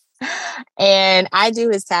 And I do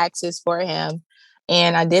his taxes for him.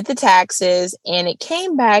 And I did the taxes, and it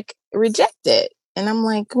came back rejected. And I'm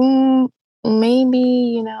like, maybe,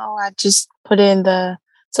 you know, I just put in the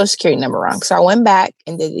Social Security number wrong. So I went back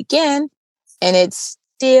and did it again, and it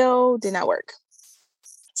still did not work.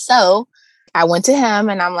 So I went to him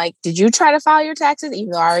and I'm like, did you try to file your taxes?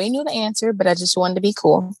 Even though I already knew the answer, but I just wanted to be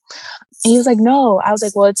cool. And he was like, no. I was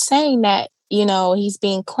like, well, it's saying that, he's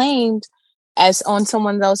being claimed as on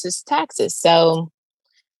someone else's taxes. So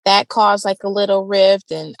that caused like a little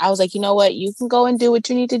rift. And I was like, you know what? You can go and do what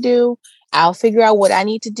you need to do. I'll figure out what I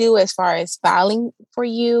need to do as far as filing for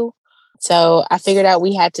you. So I figured out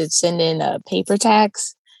we had to send in a paper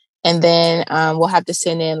tax. And then we'll have to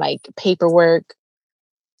send in like paperwork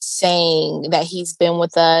saying that he's been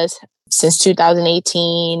with us since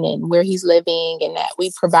 2018 and where he's living and that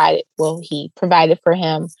he provided for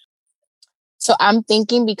him. So I'm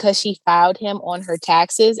thinking because she filed him on her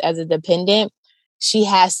taxes as a dependent, she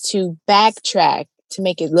has to backtrack to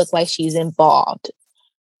make it look like she's involved.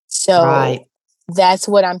 So That's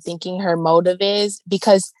what I'm thinking her motive is,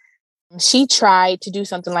 because she tried to do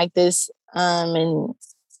something like this in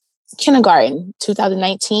kindergarten,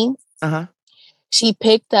 2019. Uh-huh. She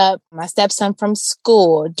picked up my stepson from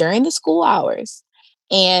school during the school hours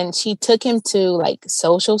and she took him to like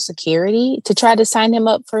Social Security to try to sign him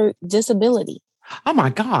up for disability. Oh my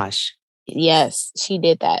gosh. Yes, she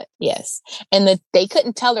did that. Yes. And they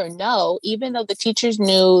couldn't tell her no, even though the teachers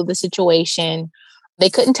knew the situation. They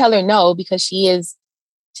couldn't tell her no because she is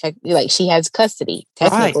she has custody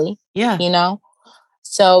technically, Yeah.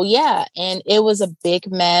 So yeah. And it was a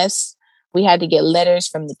big mess. We had to get letters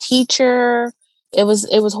from the teacher. It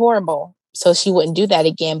was horrible. So she wouldn't do that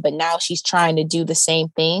again. But now she's trying to do the same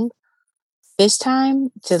thing this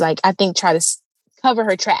time to I think try to cover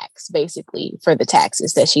her tracks basically for the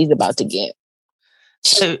taxes that she's about to get.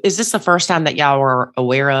 So is this the first time that y'all were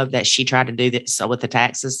aware of that she tried to do this with the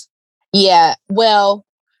taxes? Yeah. Well,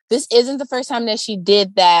 this isn't the first time that she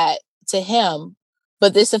did that to him,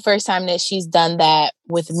 but this is the first time that she's done that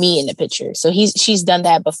with me in the picture. So she's done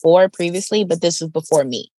that before previously, but this was before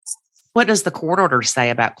me. What does the court order say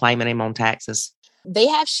about claiming him on taxes? They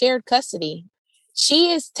have shared custody.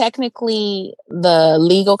 She is technically the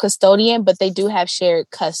legal custodian, but they do have shared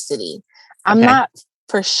custody. I'm not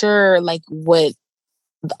for sure what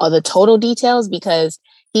the total details, because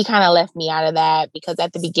he kind of left me out of that, because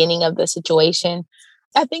at the beginning of the situation,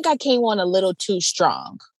 I think I came on a little too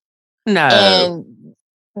strong. No. And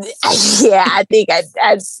yeah, I think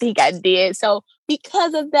I did. So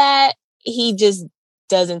because of that, he just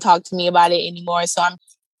doesn't talk to me about it anymore. So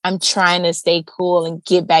I'm trying to stay cool and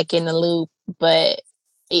get back in the loop. But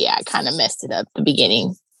yeah, I kind of messed it up at the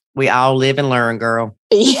beginning. We all live and learn, girl.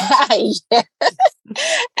 Yeah. As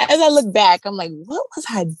I look back, I'm like, what was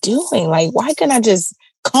I doing? Why couldn't I just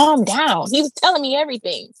calm down? He was telling me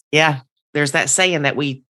everything. Yeah. There's that saying that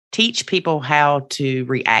we teach people how to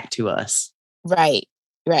react to us. Right.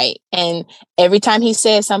 And every time he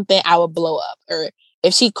said something, I would blow up. Or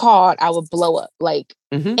if she called, I would blow up.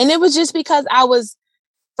 And it was just because I was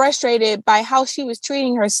frustrated by how she was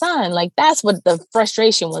treating her son. That's what the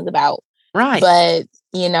frustration was about. Right. But,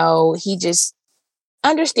 he just,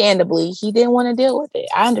 understandably, he didn't want to deal with it.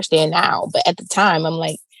 I understand now. But at the time, I'm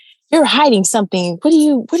like, you're hiding something. What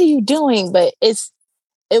are you doing? But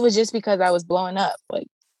it was just because I was blowing up,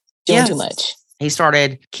 doing too much. He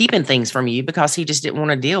started keeping things from you because he just didn't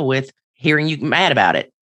want to deal with hearing you mad about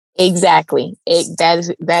it. Exactly.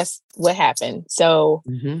 That's what happened. So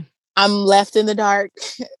I'm left in the dark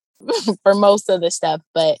for most of the stuff.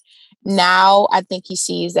 But now I think he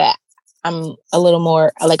sees that I'm a little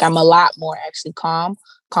more, I'm a lot more actually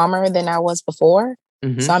calmer than I was before.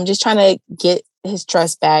 So I'm just trying to get his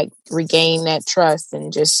trust back, regain that trust,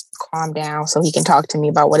 and just calm down so he can talk to me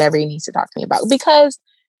about whatever he needs to talk to me about. Because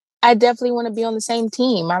I definitely want to be on the same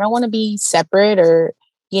team. I don't want to be separate or,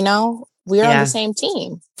 we're on the same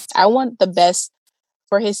team. I want the best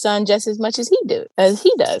for his son just as much as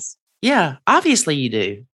he does. Yeah, obviously you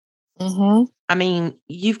do. I mean,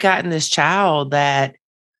 you've gotten this child that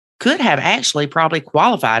could have actually probably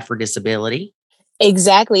qualified for disability.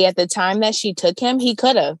 Exactly. At the time that she took him, he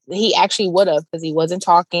could have. He actually would have, because he wasn't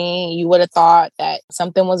talking. You would have thought that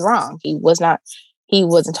something was wrong. He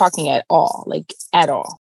wasn't talking at all, at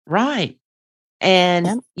all. Right.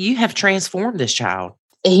 And you have transformed this child.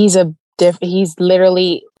 He's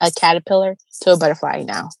literally a caterpillar to a butterfly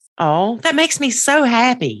now. Oh, that makes me so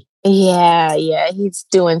happy. Yeah. He's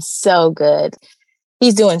doing so good.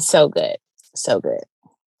 So good.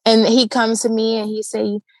 And he comes to me and he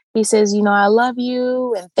says, I love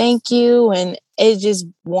you and thank you. And it just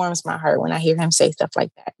warms my heart when I hear him say stuff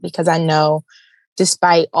like that, because I know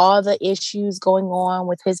despite all the issues going on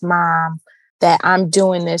with his mom, that I'm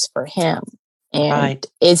doing this for him. And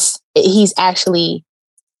he's actually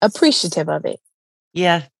appreciative of it.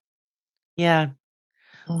 Yeah.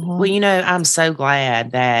 Well, I'm so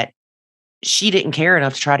glad that she didn't care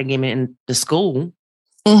enough to try to get him into school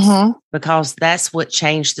because that's what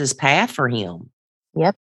changed this path for him.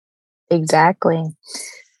 Yep, exactly.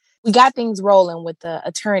 We got things rolling with the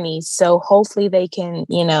attorneys, so hopefully they can,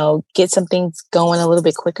 get some things going a little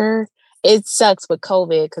bit quicker. It sucks with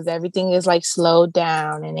COVID because everything is like slowed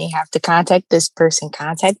down and they have to contact this person,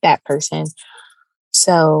 contact that person.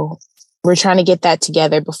 So we're trying to get that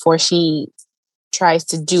together before she tries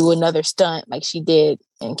to do another stunt like she did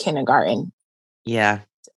in kindergarten. Yeah.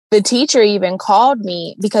 The teacher even called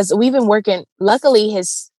me because we've been working. Luckily,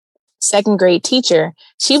 his second grade teacher,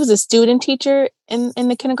 she was a student teacher in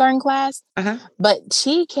the kindergarten class, but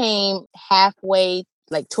she came halfway,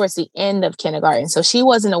 like towards the end of kindergarten. So she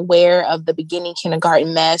wasn't aware of the beginning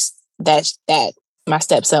kindergarten mess that my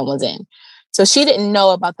stepson was in. So she didn't know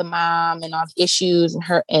about the mom and all the issues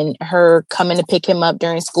and her coming to pick him up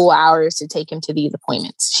during school hours to take him to these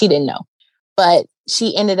appointments. She didn't know, but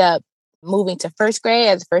she ended up moving to first grade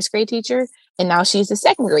as a first grade teacher. And now she's a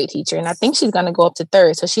second grade teacher. And I think she's going to go up to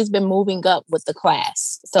third. So she's been moving up with the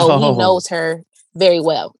class. So he knows her very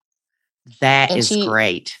well. That is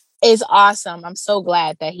great. It's awesome. I'm so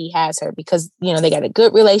glad that he has her because, they got a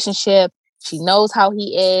good relationship. She knows how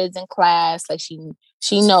he is in class. Like she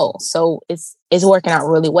knows. So it's working out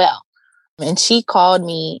really well. And she called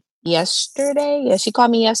me yesterday. Yeah, she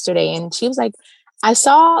called me yesterday and she was like, I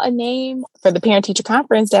saw a name for the parent teacher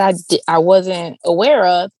conference that I wasn't aware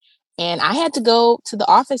of. And I had to go to the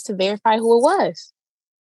office to verify who it was.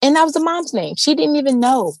 And that was the mom's name. She didn't even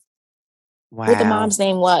know what the mom's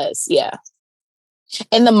name was. Yeah.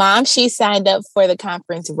 And the mom, she signed up for the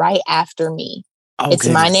conference right after me. Oh, it's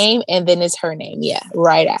my name and then it's her name. Yeah.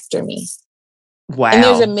 Right after me. Wow. And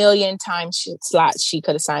there's a million slots she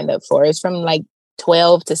could have signed up for. It's from like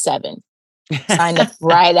 12 to 7. Signed up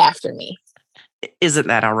right after me. Isn't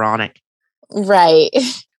that ironic? Right.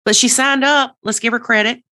 But she signed up. Let's give her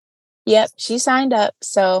credit. Yep, she signed up.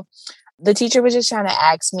 So the teacher was just trying to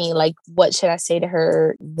ask me, like, what should I say to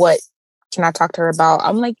her? What can I talk to her about?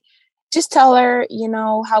 I'm like, just tell her,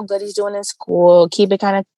 how good he's doing in school. Keep it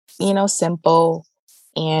kind of, simple.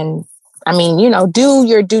 And I mean, do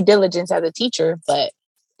your due diligence as a teacher, but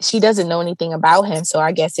she doesn't know anything about him. So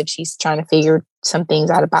I guess if she's trying to figure some things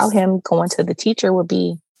out about him, going to the teacher would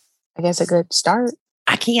be, I guess, a good start.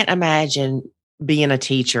 I can't imagine being a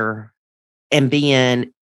teacher and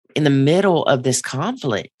being in the middle of this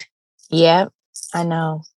conflict. Yeah, I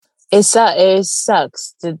know. It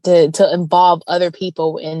sucks to involve other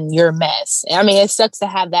people in your mess. I mean, it sucks to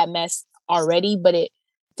have that mess already, but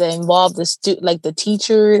to involve the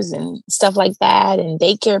teachers and stuff like that, and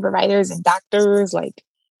daycare providers and doctors, like,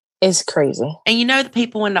 it's crazy. And the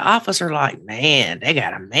people in the office are like, man, they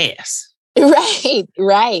got a mess.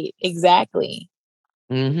 Right, exactly.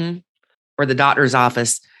 Or the doctor's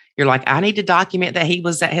office. You're like, I need to document that he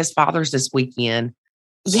was at his father's this weekend.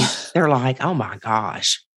 Yeah. They're like, oh my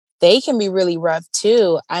gosh. They can be really rough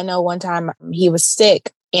too. I know one time he was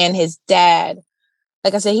sick and his dad,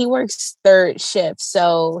 like I said, he works third shift.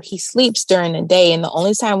 So he sleeps during the day. And the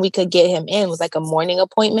only time we could get him in was like a morning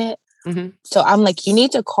appointment. So I'm like, you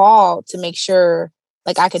need to call to make sure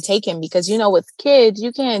like I could take him because, with kids,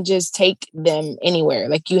 you can't just take them anywhere.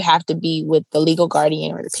 Like you have to be with the legal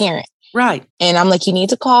guardian or the parent. Right. And I'm like, you need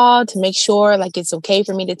to call to make sure like it's okay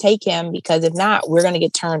for me to take him because if not, we're going to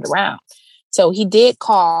get turned around. So he did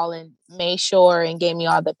call and made sure and gave me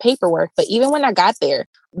all the paperwork. But even when I got there,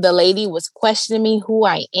 the lady was questioning me who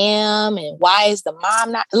I am and why is the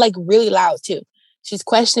mom not, like really loud too. She's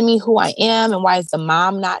questioning me who I am and why is the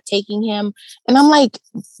mom not taking him. And I'm like,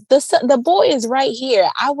 the boy is right here.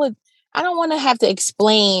 I don't want to have to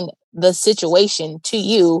explain the situation to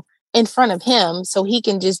you in front of him so he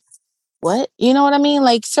can just what? You know what I mean?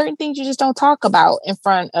 Like certain things you just don't talk about in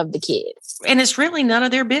front of the kids. And it's really none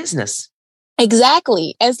of their business.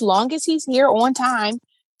 Exactly. As long as he's here on time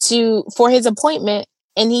for his appointment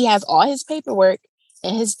and he has all his paperwork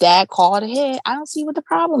and his dad called ahead, I don't see what the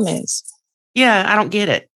problem is. Yeah, I don't get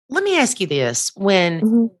it. Let me ask you this.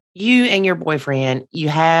 When you and your boyfriend, you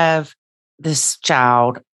have this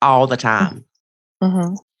child all the time.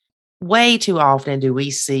 Way too often do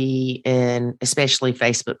we see in especially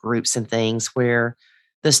Facebook groups and things where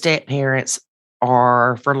the step parents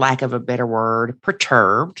are, for lack of a better word,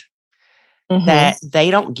 perturbed that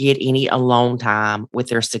they don't get any alone time with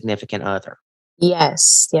their significant other.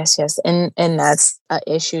 Yes. And that's an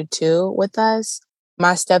issue too with us.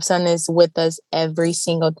 My stepson is with us every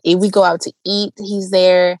single day. We go out to eat, he's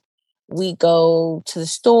there. We go to the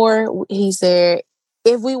store, he's there.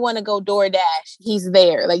 If we want to go DoorDash, he's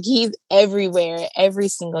there. Like he's everywhere every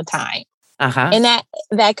single time. And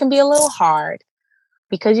that can be a little hard.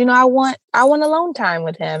 because, I want alone time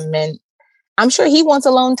with him. And I'm sure he wants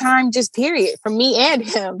alone time, just period, from me and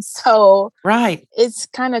him. So right. It's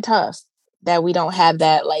kind of tough that we don't have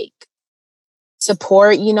that like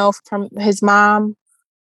support, from his mom.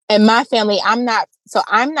 And my family, I'm not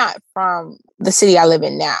from the city I live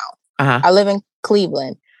in now. Uh-huh. I live in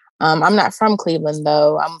Cleveland. I'm not from Cleveland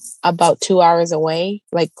though. I'm about 2 hours away,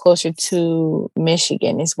 like closer to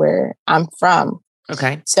Michigan is where I'm from.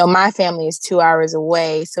 Okay. So my family is 2 hours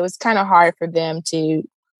away. So it's kind of hard for them to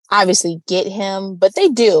obviously get him, but they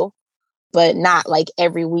do, but not like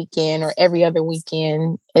every weekend or every other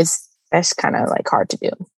weekend. That's kind of like hard to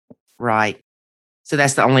do. Right. So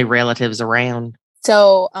that's the only relatives around.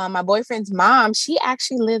 So my boyfriend's mom, she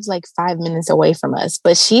actually lives like 5 minutes away from us,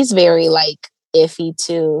 but she's very like iffy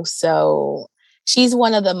too. So she's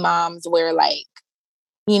one of the moms where like,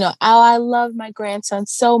 oh, I love my grandson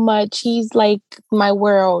so much. He's like my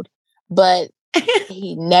world, but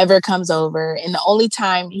he never comes over. And the only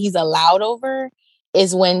time he's allowed over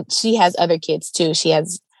is when she has other kids too. She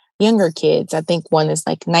has younger kids. I think one is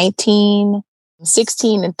like 19,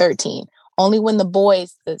 16, and 13. Only when the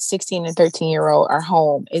boys, the 16 and 13-year-old, are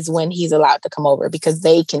home is when he's allowed to come over because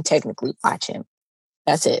they can technically watch him.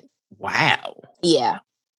 That's it. Wow. Yeah,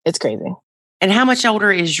 it's crazy. And how much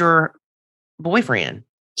older is your boyfriend?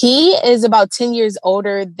 He is about 10 years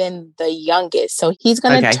older than the youngest. So he's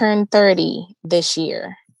going to turn 30 this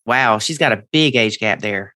year. Wow. She's got a big age gap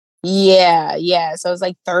there. Yeah. So it's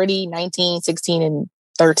like 30, 19, 16, and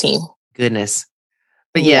 13. Goodness.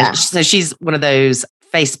 But yeah. So she's one of those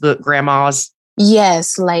Facebook grandmas.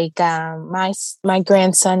 Yes. Like my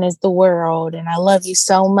grandson is the world and I love you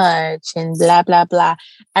so much and blah, blah, blah.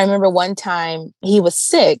 I remember one time he was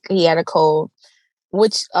sick. He had a cold,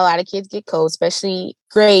 which a lot of kids get colds, especially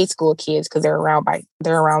grade school kids, because they're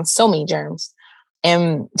around so many germs.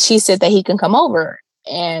 And she said that he can come over.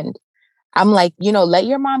 And I'm like, let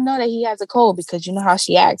your mom know that he has a cold because you know how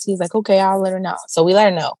she acts. He's like, okay, I'll let her know. So we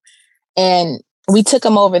let her know. And we took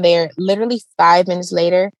him over there. Literally 5 minutes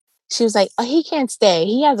later, she was like, oh, he can't stay.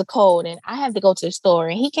 He has a cold and I have to go to the store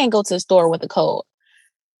and he can't go to the store with a cold.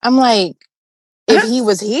 I'm like, if he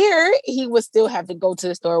was here, he would still have to go to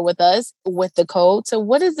the store with us with the code. So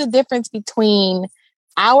what is the difference between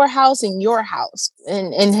our house and your house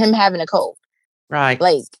and him having a cold? Right.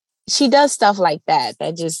 Like she does stuff like that.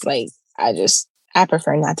 That just like, I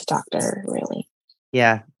prefer not to talk to her really.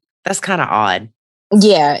 Yeah. That's kind of odd.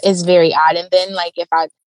 Yeah, it's very odd. And then like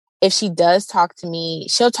if she does talk to me,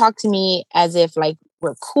 she'll talk to me as if like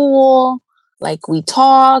we're cool, like we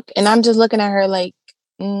talk. And I'm just looking at her like,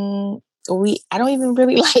 I don't even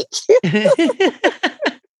really like you.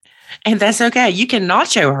 And that's okay. You can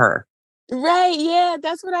nacho her. Right. Yeah,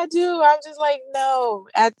 that's what I do. I'm just like, no,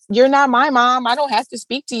 you're not my mom. I don't have to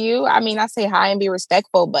speak to you. I mean, I say hi and be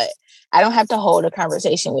respectful, but I don't have to hold a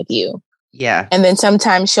conversation with you. Yeah. And then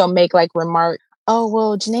sometimes she'll make like remark, oh,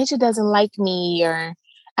 well, Janasia doesn't like me, or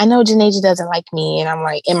I know Janasia doesn't like me. And I'm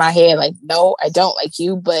like, in my head, like, no, I don't like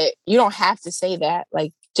you, but you don't have to say that.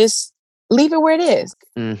 Like, just leave it where it is.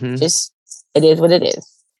 Mm-hmm. Just, it is what it is.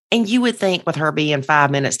 And you would think with her being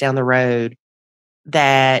 5 minutes down the road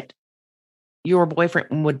that your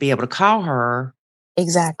boyfriend would be able to call her.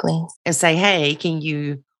 Exactly. And say, hey, can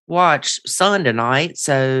you watch Son tonight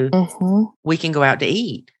so we can go out to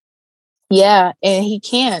eat? Yeah. And he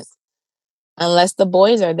can't unless the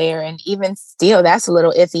boys are there. And even still, that's a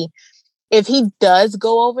little iffy. If he does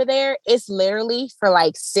go over there, it's literally for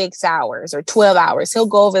like 6 hours or 12 hours. He'll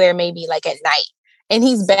go over there maybe like at night and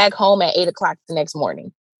he's back home at 8 o'clock the next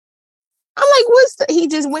morning. I'm like, he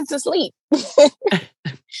just went to sleep.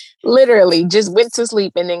 Literally just went to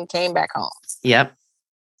sleep and then came back home. Yep.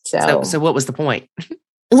 So what was the point?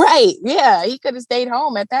 Right. Yeah. He could have stayed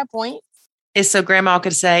home at that point. And so grandma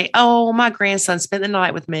could say, oh, my grandson spent the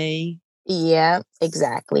night with me. Yeah,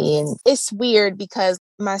 exactly. And it's weird because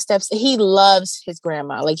my he loves his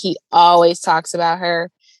grandma. Like he always talks about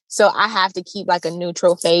her. So I have to keep like a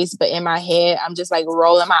neutral face. But in my head, I'm just like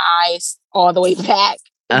rolling my eyes all the way back.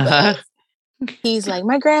 He's like,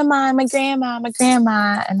 my grandma, my grandma, my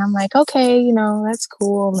grandma. And I'm like, okay, that's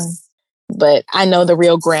cool. But I know the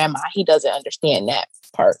real grandma, he doesn't understand that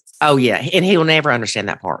part. Oh, yeah. And he'll never understand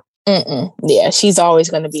that part. Yeah, she's always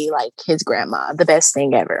going to be like his grandma, the best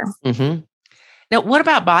thing ever. Mm-hmm. Now, what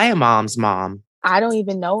about Biomom's mom? I don't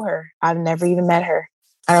even know her. I've never even met her.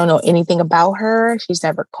 I don't know anything about her. She's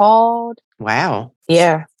never called. Wow.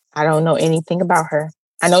 Yeah, I don't know anything about her.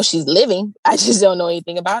 I know she's living. I just don't know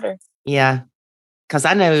anything about her. Yeah, because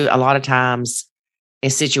I know a lot of times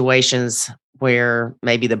in situations where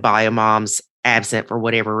maybe the biomom's absent for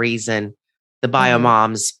whatever reason, the bio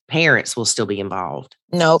mom's parents will still be involved.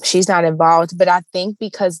 Nope, she's not involved. But I think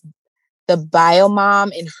because the bio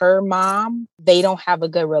mom and her mom, they don't have a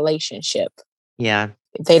good relationship. Yeah.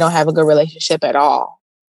 They don't have a good relationship at all.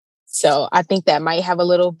 So I think that might have a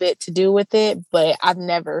little bit to do with it, but I've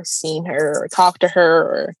never seen her or talked to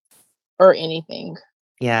her or anything.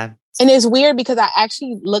 Yeah. And it's weird because I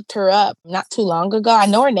actually looked her up not too long ago. I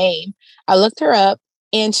know her name. I looked her up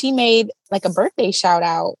and she made like a birthday shout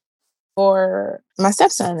out for my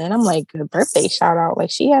stepson. And I'm like, a birthday shout out?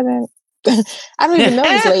 Like she hasn't, I don't even know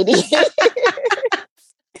this lady.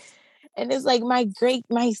 And it's like my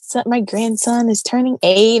grandson is turning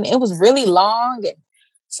 8 and it was really long. And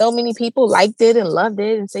so many people liked it and loved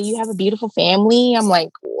it and said, you have a beautiful family. I'm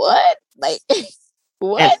like, what? Like,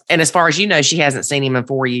 what? And as far as you know, she hasn't seen him in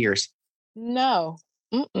 4 years. No.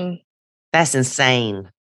 Mm-mm. That's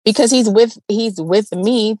insane. Because he's with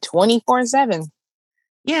me 24/7.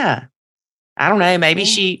 Yeah. I don't know. Maybe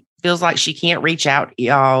she feels like she can't reach out,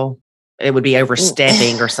 y'all. It would be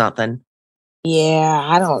overstepping or something. Yeah,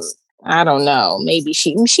 I don't know. Maybe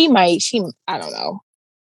she might, I don't know.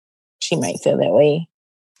 She might feel that way.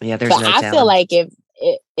 Yeah, there's no telling. I feel like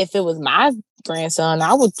if it was my grandson,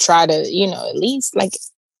 I would try to, at least like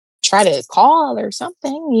try to call or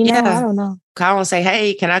something, I don't know. Call and say,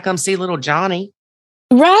 hey, can I come see little Johnny?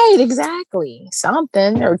 Right, exactly.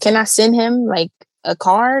 Something. Or can I send him like a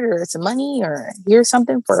card or some money or here's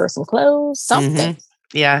something for some clothes? Something.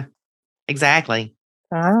 Yeah, exactly.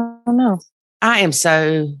 I don't know. I am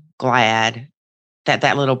so glad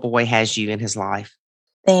that little boy has you in his life.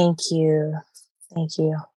 Thank you. Thank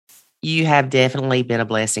you. You have definitely been a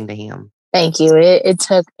blessing to him. Thank you. It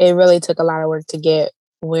really took a lot of work to get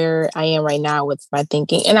where I am right now with my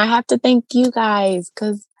thinking. And I have to thank you guys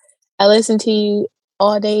because I listen to you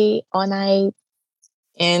all day, all night.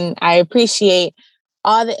 And I appreciate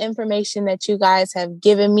all the information that you guys have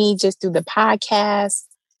given me just through the podcast.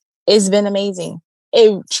 It's been amazing.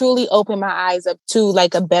 It truly opened my eyes up to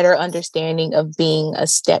like a better understanding of being a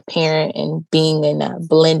step parent and being in a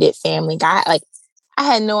blended family. I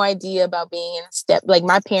had no idea about being in a step, like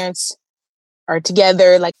my parents are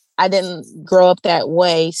together. Like I didn't grow up that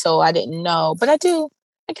way, so I didn't know, but I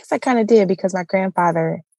guess I kind of did because my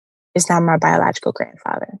grandfather is not my biological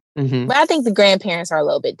grandfather. Mm-hmm. But I think the grandparents are a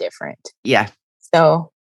little bit different. Yeah.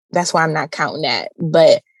 So that's why I'm not counting that.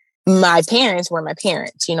 But my parents were my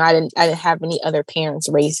parents. I didn't have any other parents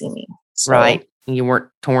raising me. So. Right. You weren't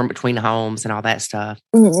torn between homes and all that stuff.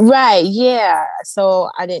 Right. Yeah. So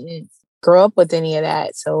I didn't grow up with any of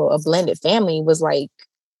that. So a blended family was like,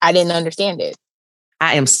 I didn't understand it.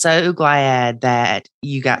 I am so glad that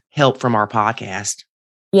you got help from our podcast.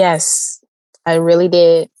 Yes, I really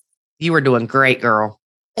did. You were doing great, girl.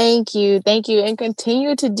 Thank you. Thank you. And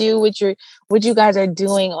continue to do what you guys are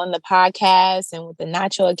doing on the podcast and with the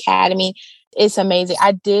Nacho Academy. It's amazing.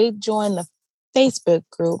 I did join the Facebook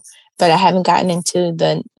group, but I haven't gotten into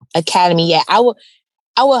the academy yet. I would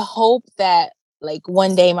hope that like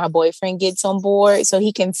one day my boyfriend gets on board so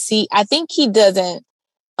he can see. I think he doesn't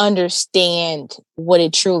understand what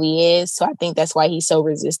it truly is. So I think that's why he's so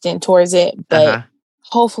resistant towards it. But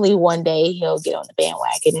hopefully one day he'll get on the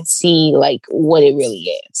bandwagon and see like what it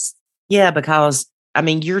really is. Yeah, because I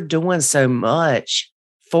mean, you're doing so much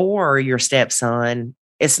for your stepson.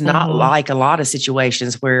 It's not like a lot of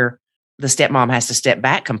situations where the stepmom has to step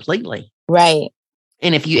back completely. Right.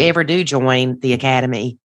 And if you ever do join the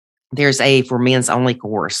academy, there's a for men's only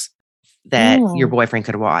course that your boyfriend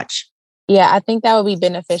could watch. Yeah, I think that would be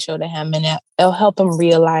beneficial to him and it'll help him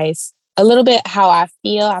realize a little bit how I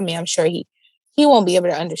feel. I mean, I'm sure he won't be able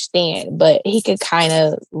to understand, but he could kind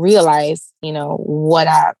of realize, what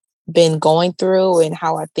I've been going through and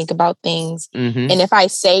how I think about things. Mm-hmm. And if I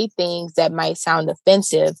say things that might sound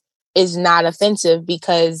offensive, it's not offensive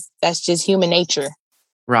because that's just human nature.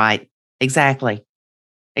 Right. Exactly.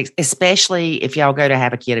 Especially if y'all go to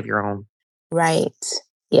have a kid of your own. Right.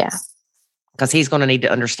 Yeah. Because he's going to need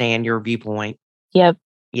to understand your viewpoint. Yep.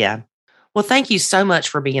 Yeah. Well, thank you so much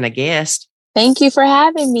for being a guest. Thank you for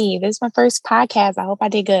having me. This is my first podcast. I hope I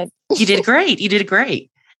did good. You did great. You did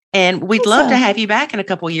great. And we'd love to have you back in a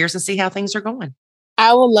couple of years and see how things are going.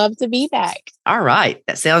 I would love to be back. All right.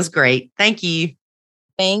 That sounds great. Thank you.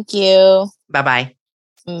 Thank you. Bye-bye.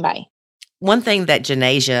 Bye. One thing that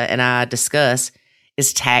Janasia and I discuss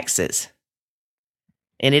is taxes.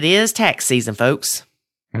 And it is tax season, folks.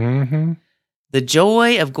 Mm-hmm. The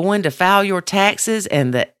joy of going to file your taxes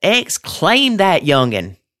and the ex claim that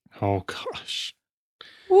youngin'. Oh, gosh.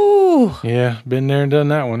 Ooh. Yeah, been there and done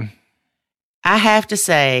that one. I have to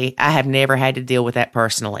say, I have never had to deal with that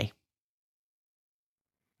personally.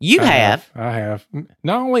 You have. I have.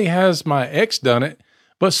 Not only has my ex done it,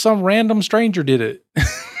 but some random stranger did it.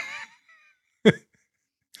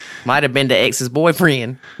 Might have been the ex's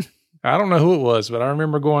boyfriend. I don't know who it was, but I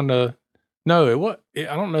remember going to. No, I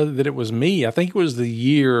don't know that it was me. I think it was the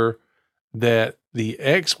year that the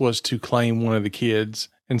ex was to claim one of the kids,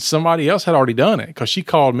 and somebody else had already done it because she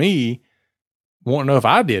called me wanting to know if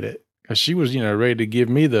I did it because she was, ready to give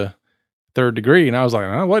me the third degree, and I was like,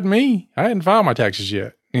 "No, it wasn't me. I hadn't filed my taxes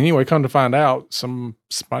yet." Anyway, come to find out, some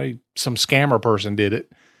scammer person did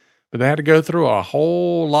it, but they had to go through a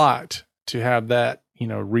whole lot to have that,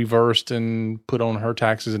 reversed and put on her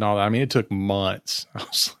taxes and all that. I mean, it took months. I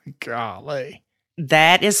was like, golly.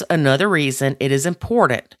 That is another reason it is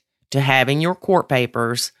important to have in your court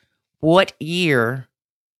papers what year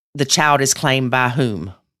the child is claimed by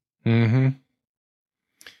whom. Mm-hmm.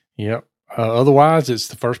 Yep. Otherwise, it's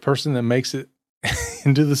the first person that makes it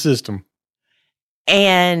into the system.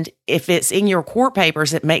 And if it's in your court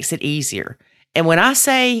papers, it makes it easier. And when I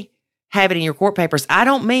say have it in your court papers, I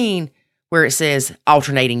don't mean where it says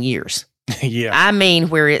alternating years. Yeah. I mean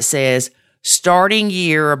where it says starting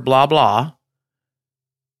year, blah, blah.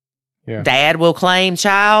 Yeah. Dad will claim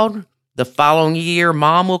child. The following year,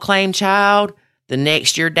 mom will claim child. The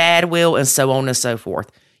next year, dad will, and so on and so forth.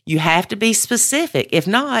 You have to be specific. If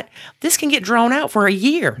not, this can get drawn out for a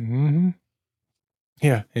year. Mm-hmm.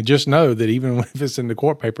 Yeah, and just know that even if it's in the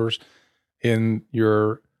court papers, in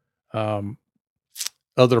your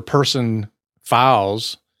other person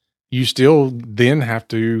files, you still then have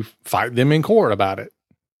to fight them in court about it.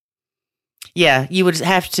 Yeah, you would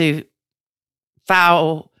have to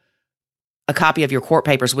file a copy of your court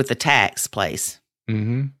papers with the tax place.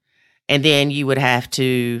 Mm-hmm. And then you would have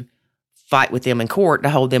to fight with them in court to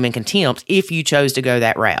hold them in contempt if you chose to go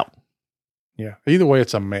that route. Yeah, either way,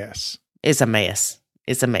 it's a mess. It's a mess.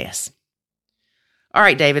 It's a mess. All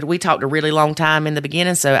right, David, we talked a really long time in the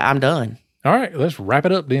beginning, so I'm done. All right, let's wrap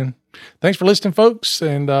it up then. Thanks for listening, folks,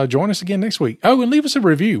 and join us again next week. Oh, and leave us a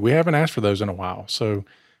review. We haven't asked for those in a while. So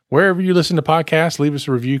wherever you listen to podcasts, leave us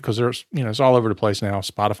a review because there's, it's all over the place now.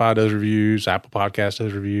 Spotify does reviews, Apple Podcasts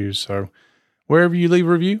does reviews. So wherever you leave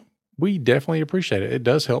a review, we definitely appreciate it. It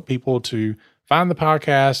does help people to find the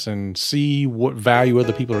podcast and see what value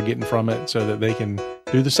other people are getting from it so that they can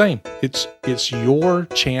do the same. It's your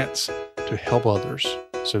chance to help others.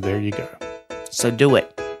 So there you go. So do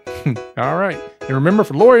it. All right. And remember,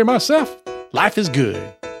 for Lori and myself, life is good.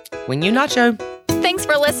 When you nacho. Thanks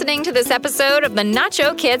for listening to this episode of the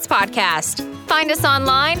Nacho Kids Podcast. Find us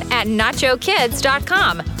online at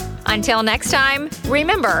nachokids.com. Until next time,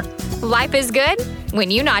 remember, life is good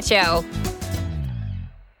when you nacho.